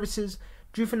reproductive services,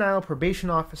 juvenile probation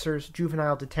officers,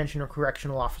 juvenile detention or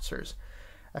correctional officers.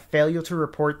 A failure to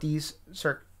report these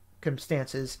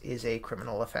circumstances is a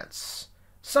criminal offense.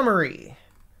 Summary.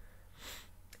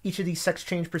 Each of these sex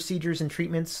change procedures and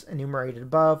treatments enumerated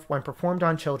above, when performed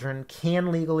on children,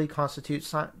 can legally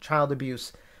constitute child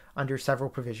abuse under several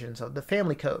provisions of the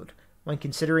Family Code. When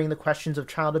considering the questions of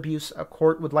child abuse, a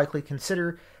court would likely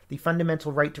consider the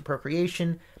fundamental right to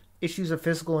procreation, issues of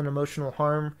physical and emotional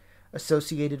harm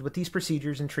associated with these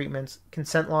procedures and treatments,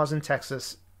 consent laws in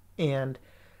Texas and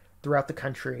throughout the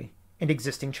country, and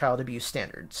existing child abuse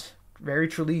standards. Very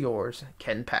truly yours,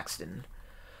 Ken Paxton.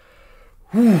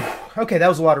 Whew. Okay, that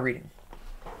was a lot of reading.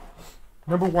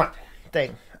 Number one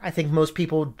thing, I think most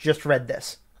people just read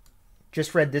this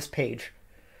page,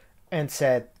 and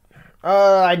said,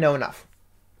 I know enough.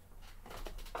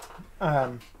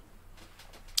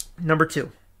 Number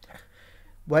two,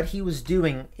 what he was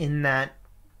doing in that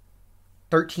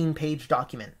 13-page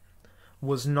document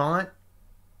was not,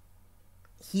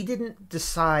 he didn't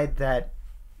decide that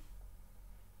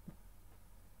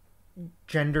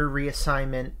gender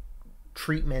reassignment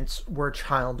treatments were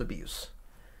child abuse.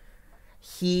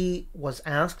 He was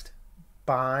asked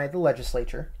by the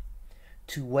legislature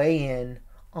to weigh in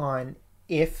on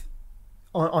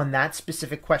that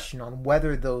specific question, on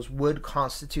whether those would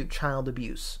constitute child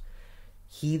abuse.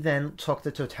 He then took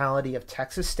the totality of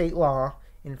Texas state law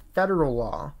and federal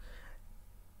law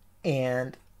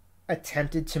and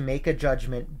attempted to make a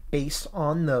judgment based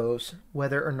on those,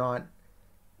 whether or not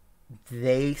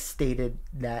they stated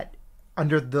that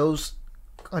under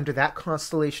that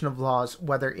constellation of laws,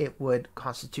 whether it would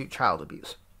constitute child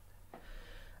abuse.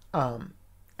 And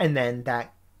then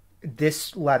that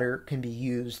this letter can be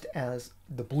used as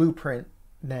the blueprint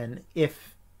then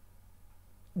if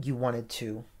you wanted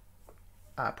to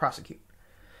prosecute.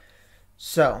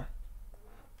 So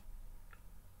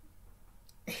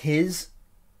he is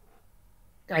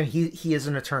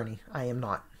an attorney. I am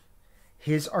not.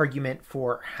 His argument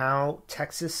for how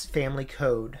Texas Family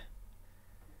Code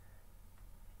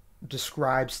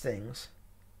describes things,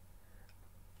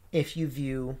 if you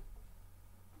view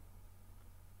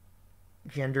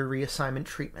gender reassignment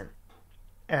treatment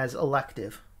as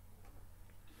elective,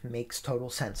 makes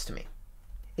total sense to me.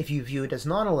 If you view it as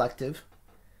non-elective,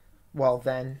 well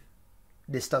then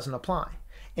this doesn't apply.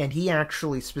 And he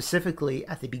actually specifically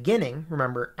at the beginning,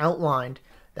 remember, outlined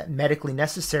that medically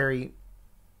necessary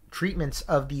treatments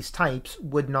of these types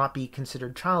would not be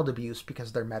considered child abuse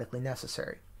because they're medically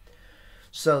necessary.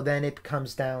 So then it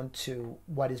comes down to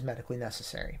what is medically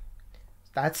necessary.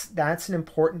 That's an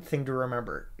important thing to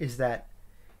remember, is that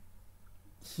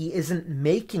he isn't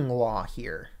making law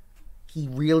here. He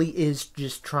really is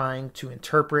just trying to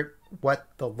interpret what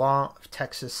the law of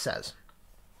Texas says.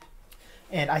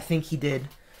 And I think he did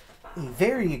a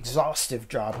very exhaustive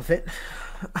job of it.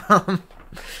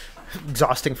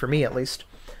 Exhausting for me, at least.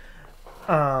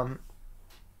 Yeah,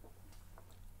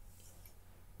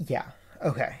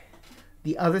 okay.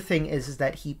 The other thing is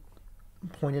that he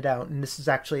pointed out, and this is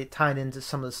actually tied into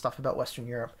some of the stuff about Western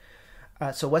Europe.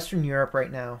 So Western Europe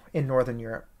right now, in Northern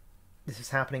Europe, this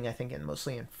is happening, I think,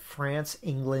 mostly in France,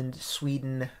 England,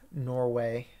 Sweden,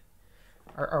 Norway,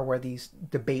 are where these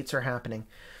debates are happening.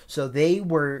 So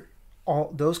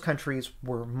those countries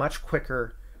were much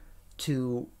quicker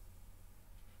to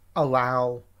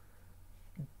allow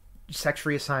sex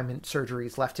reassignment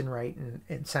surgeries left and right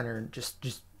and center, and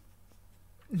just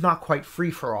not quite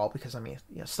free for all, because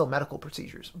still medical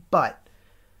procedures, but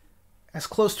as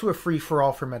close to a free for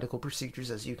all for medical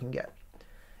procedures as you can get.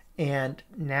 And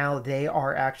now they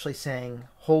are actually saying,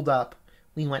 hold up,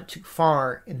 we went too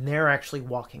far, and they're actually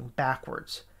walking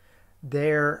backwards.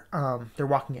 They're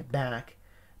walking it back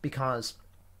because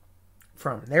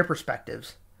from their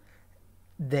perspectives,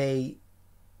 there's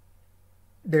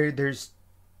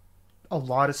a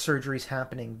lot of surgeries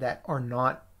happening that are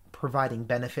not providing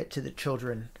benefit to the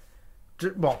children.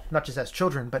 Well, not just as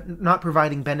children, but not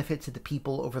providing benefit to the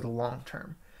people over the long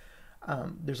term.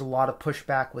 There's a lot of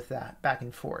pushback with that, back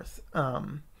and forth.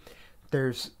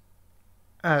 There's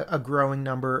a growing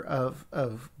number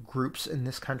of groups in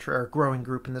this country, or a growing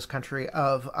group in this country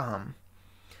of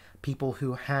people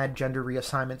who had gender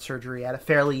reassignment surgery at a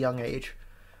fairly young age,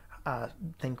 I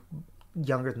think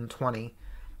younger than 20,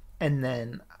 and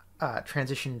then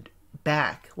transitioned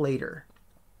back later.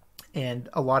 And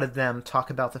a lot of them talk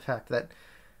about the fact that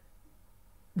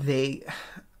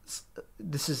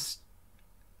this is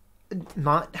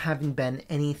not having been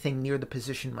anything near the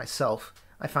position myself.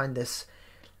 I find this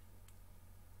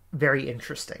very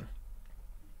interesting.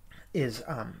 Is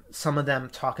some of them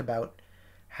talk about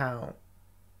how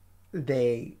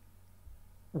they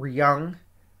were young,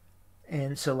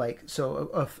 and so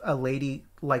a lady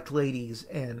liked ladies,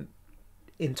 and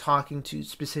in talking to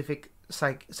specific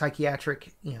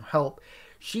psychiatric help,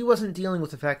 she wasn't dealing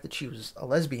with the fact that she was a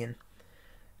lesbian,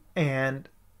 and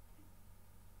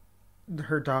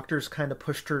her doctors kind of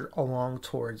pushed her along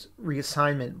towards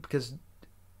reassignment because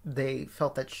they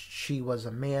felt that she was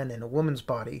a man in a woman's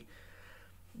body.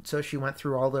 So she went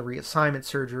through all the reassignment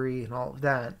surgery and all of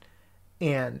that,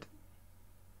 and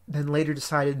then later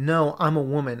decided, no, I'm a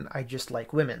woman, I just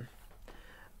like women.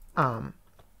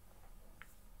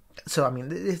 So I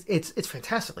mean, it's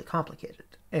fantastically complicated,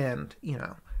 and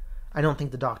I don't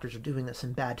think the doctors are doing this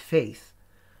in bad faith,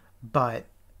 but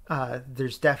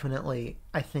there's definitely,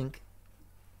 I think,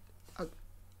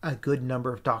 a good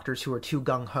number of doctors who are too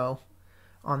gung-ho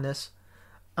on this.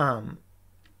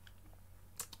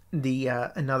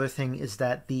 Another thing is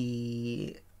that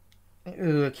I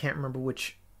can't remember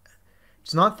which,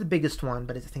 it's not the biggest one,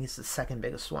 but I think it's the second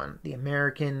biggest one, the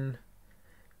American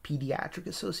Pediatric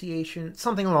Association,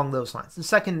 something along those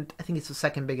lines. I think it's the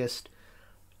second biggest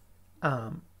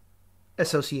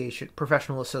association,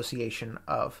 professional association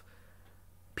of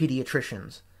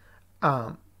pediatricians.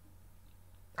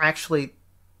 Actually,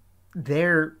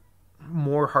 they're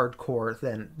more hardcore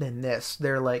than this.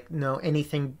 They're like, no, any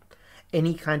kind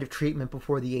of treatment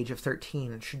before the age of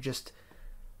 13 should just,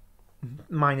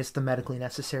 minus the medically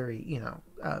necessary,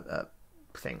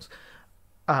 things,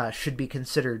 should be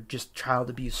considered just child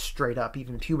abuse straight up,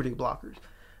 even puberty blockers.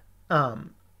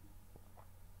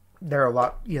 They're a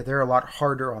lot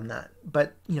harder on that.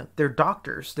 But, they're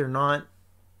doctors. They're not,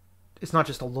 it's not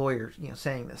just a lawyer,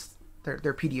 saying this.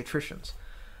 They're pediatricians.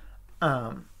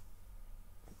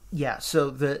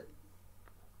 So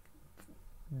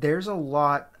there's a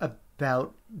lot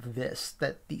about this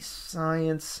that the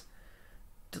science,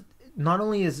 not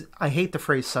only is, I hate the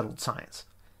phrase settled science,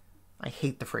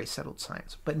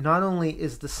 but not only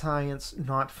is the science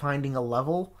not finding a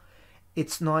level,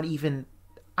 it's not even,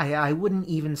 I wouldn't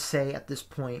even say at this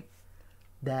point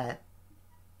that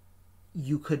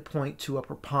you could point to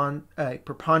a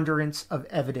preponderance of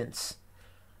evidence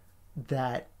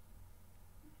that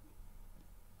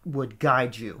would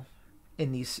guide you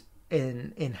in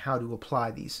how to apply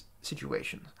these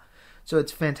situations. So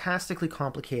it's fantastically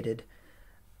complicated,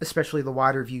 especially the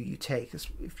wider view you take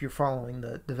if you're following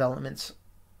the developments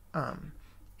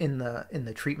in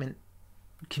the treatment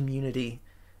community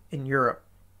in Europe.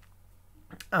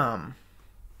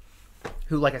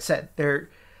 Who, like I said, they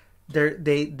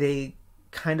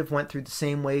kind of went through the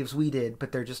same waves we did,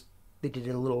 but they did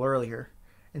it a little earlier,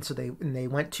 and so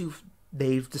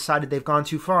they've decided they've gone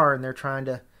too far, and they're trying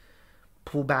to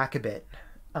pull back a bit.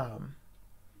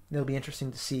 It'll be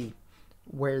interesting to see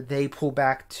where they pull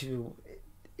back to,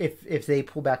 if they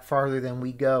pull back farther than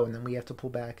we go, and then we have to pull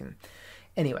back. And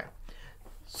anyway,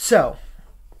 so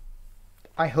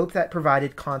I hope that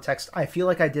provided context. I feel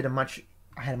like I had a much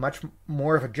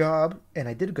more of a job, and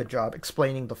I did a good job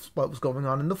explaining what was going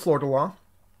on in the Florida law.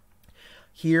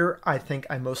 Here, I think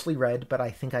I mostly read, but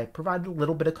I think I provided a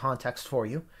little bit of context for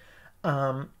you.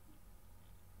 That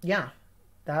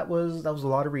was a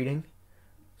lot of reading.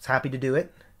 I was happy to do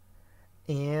it.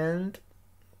 And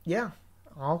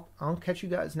I'll catch you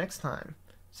guys next time.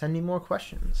 Send me more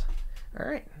questions. All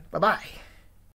right. Bye-bye.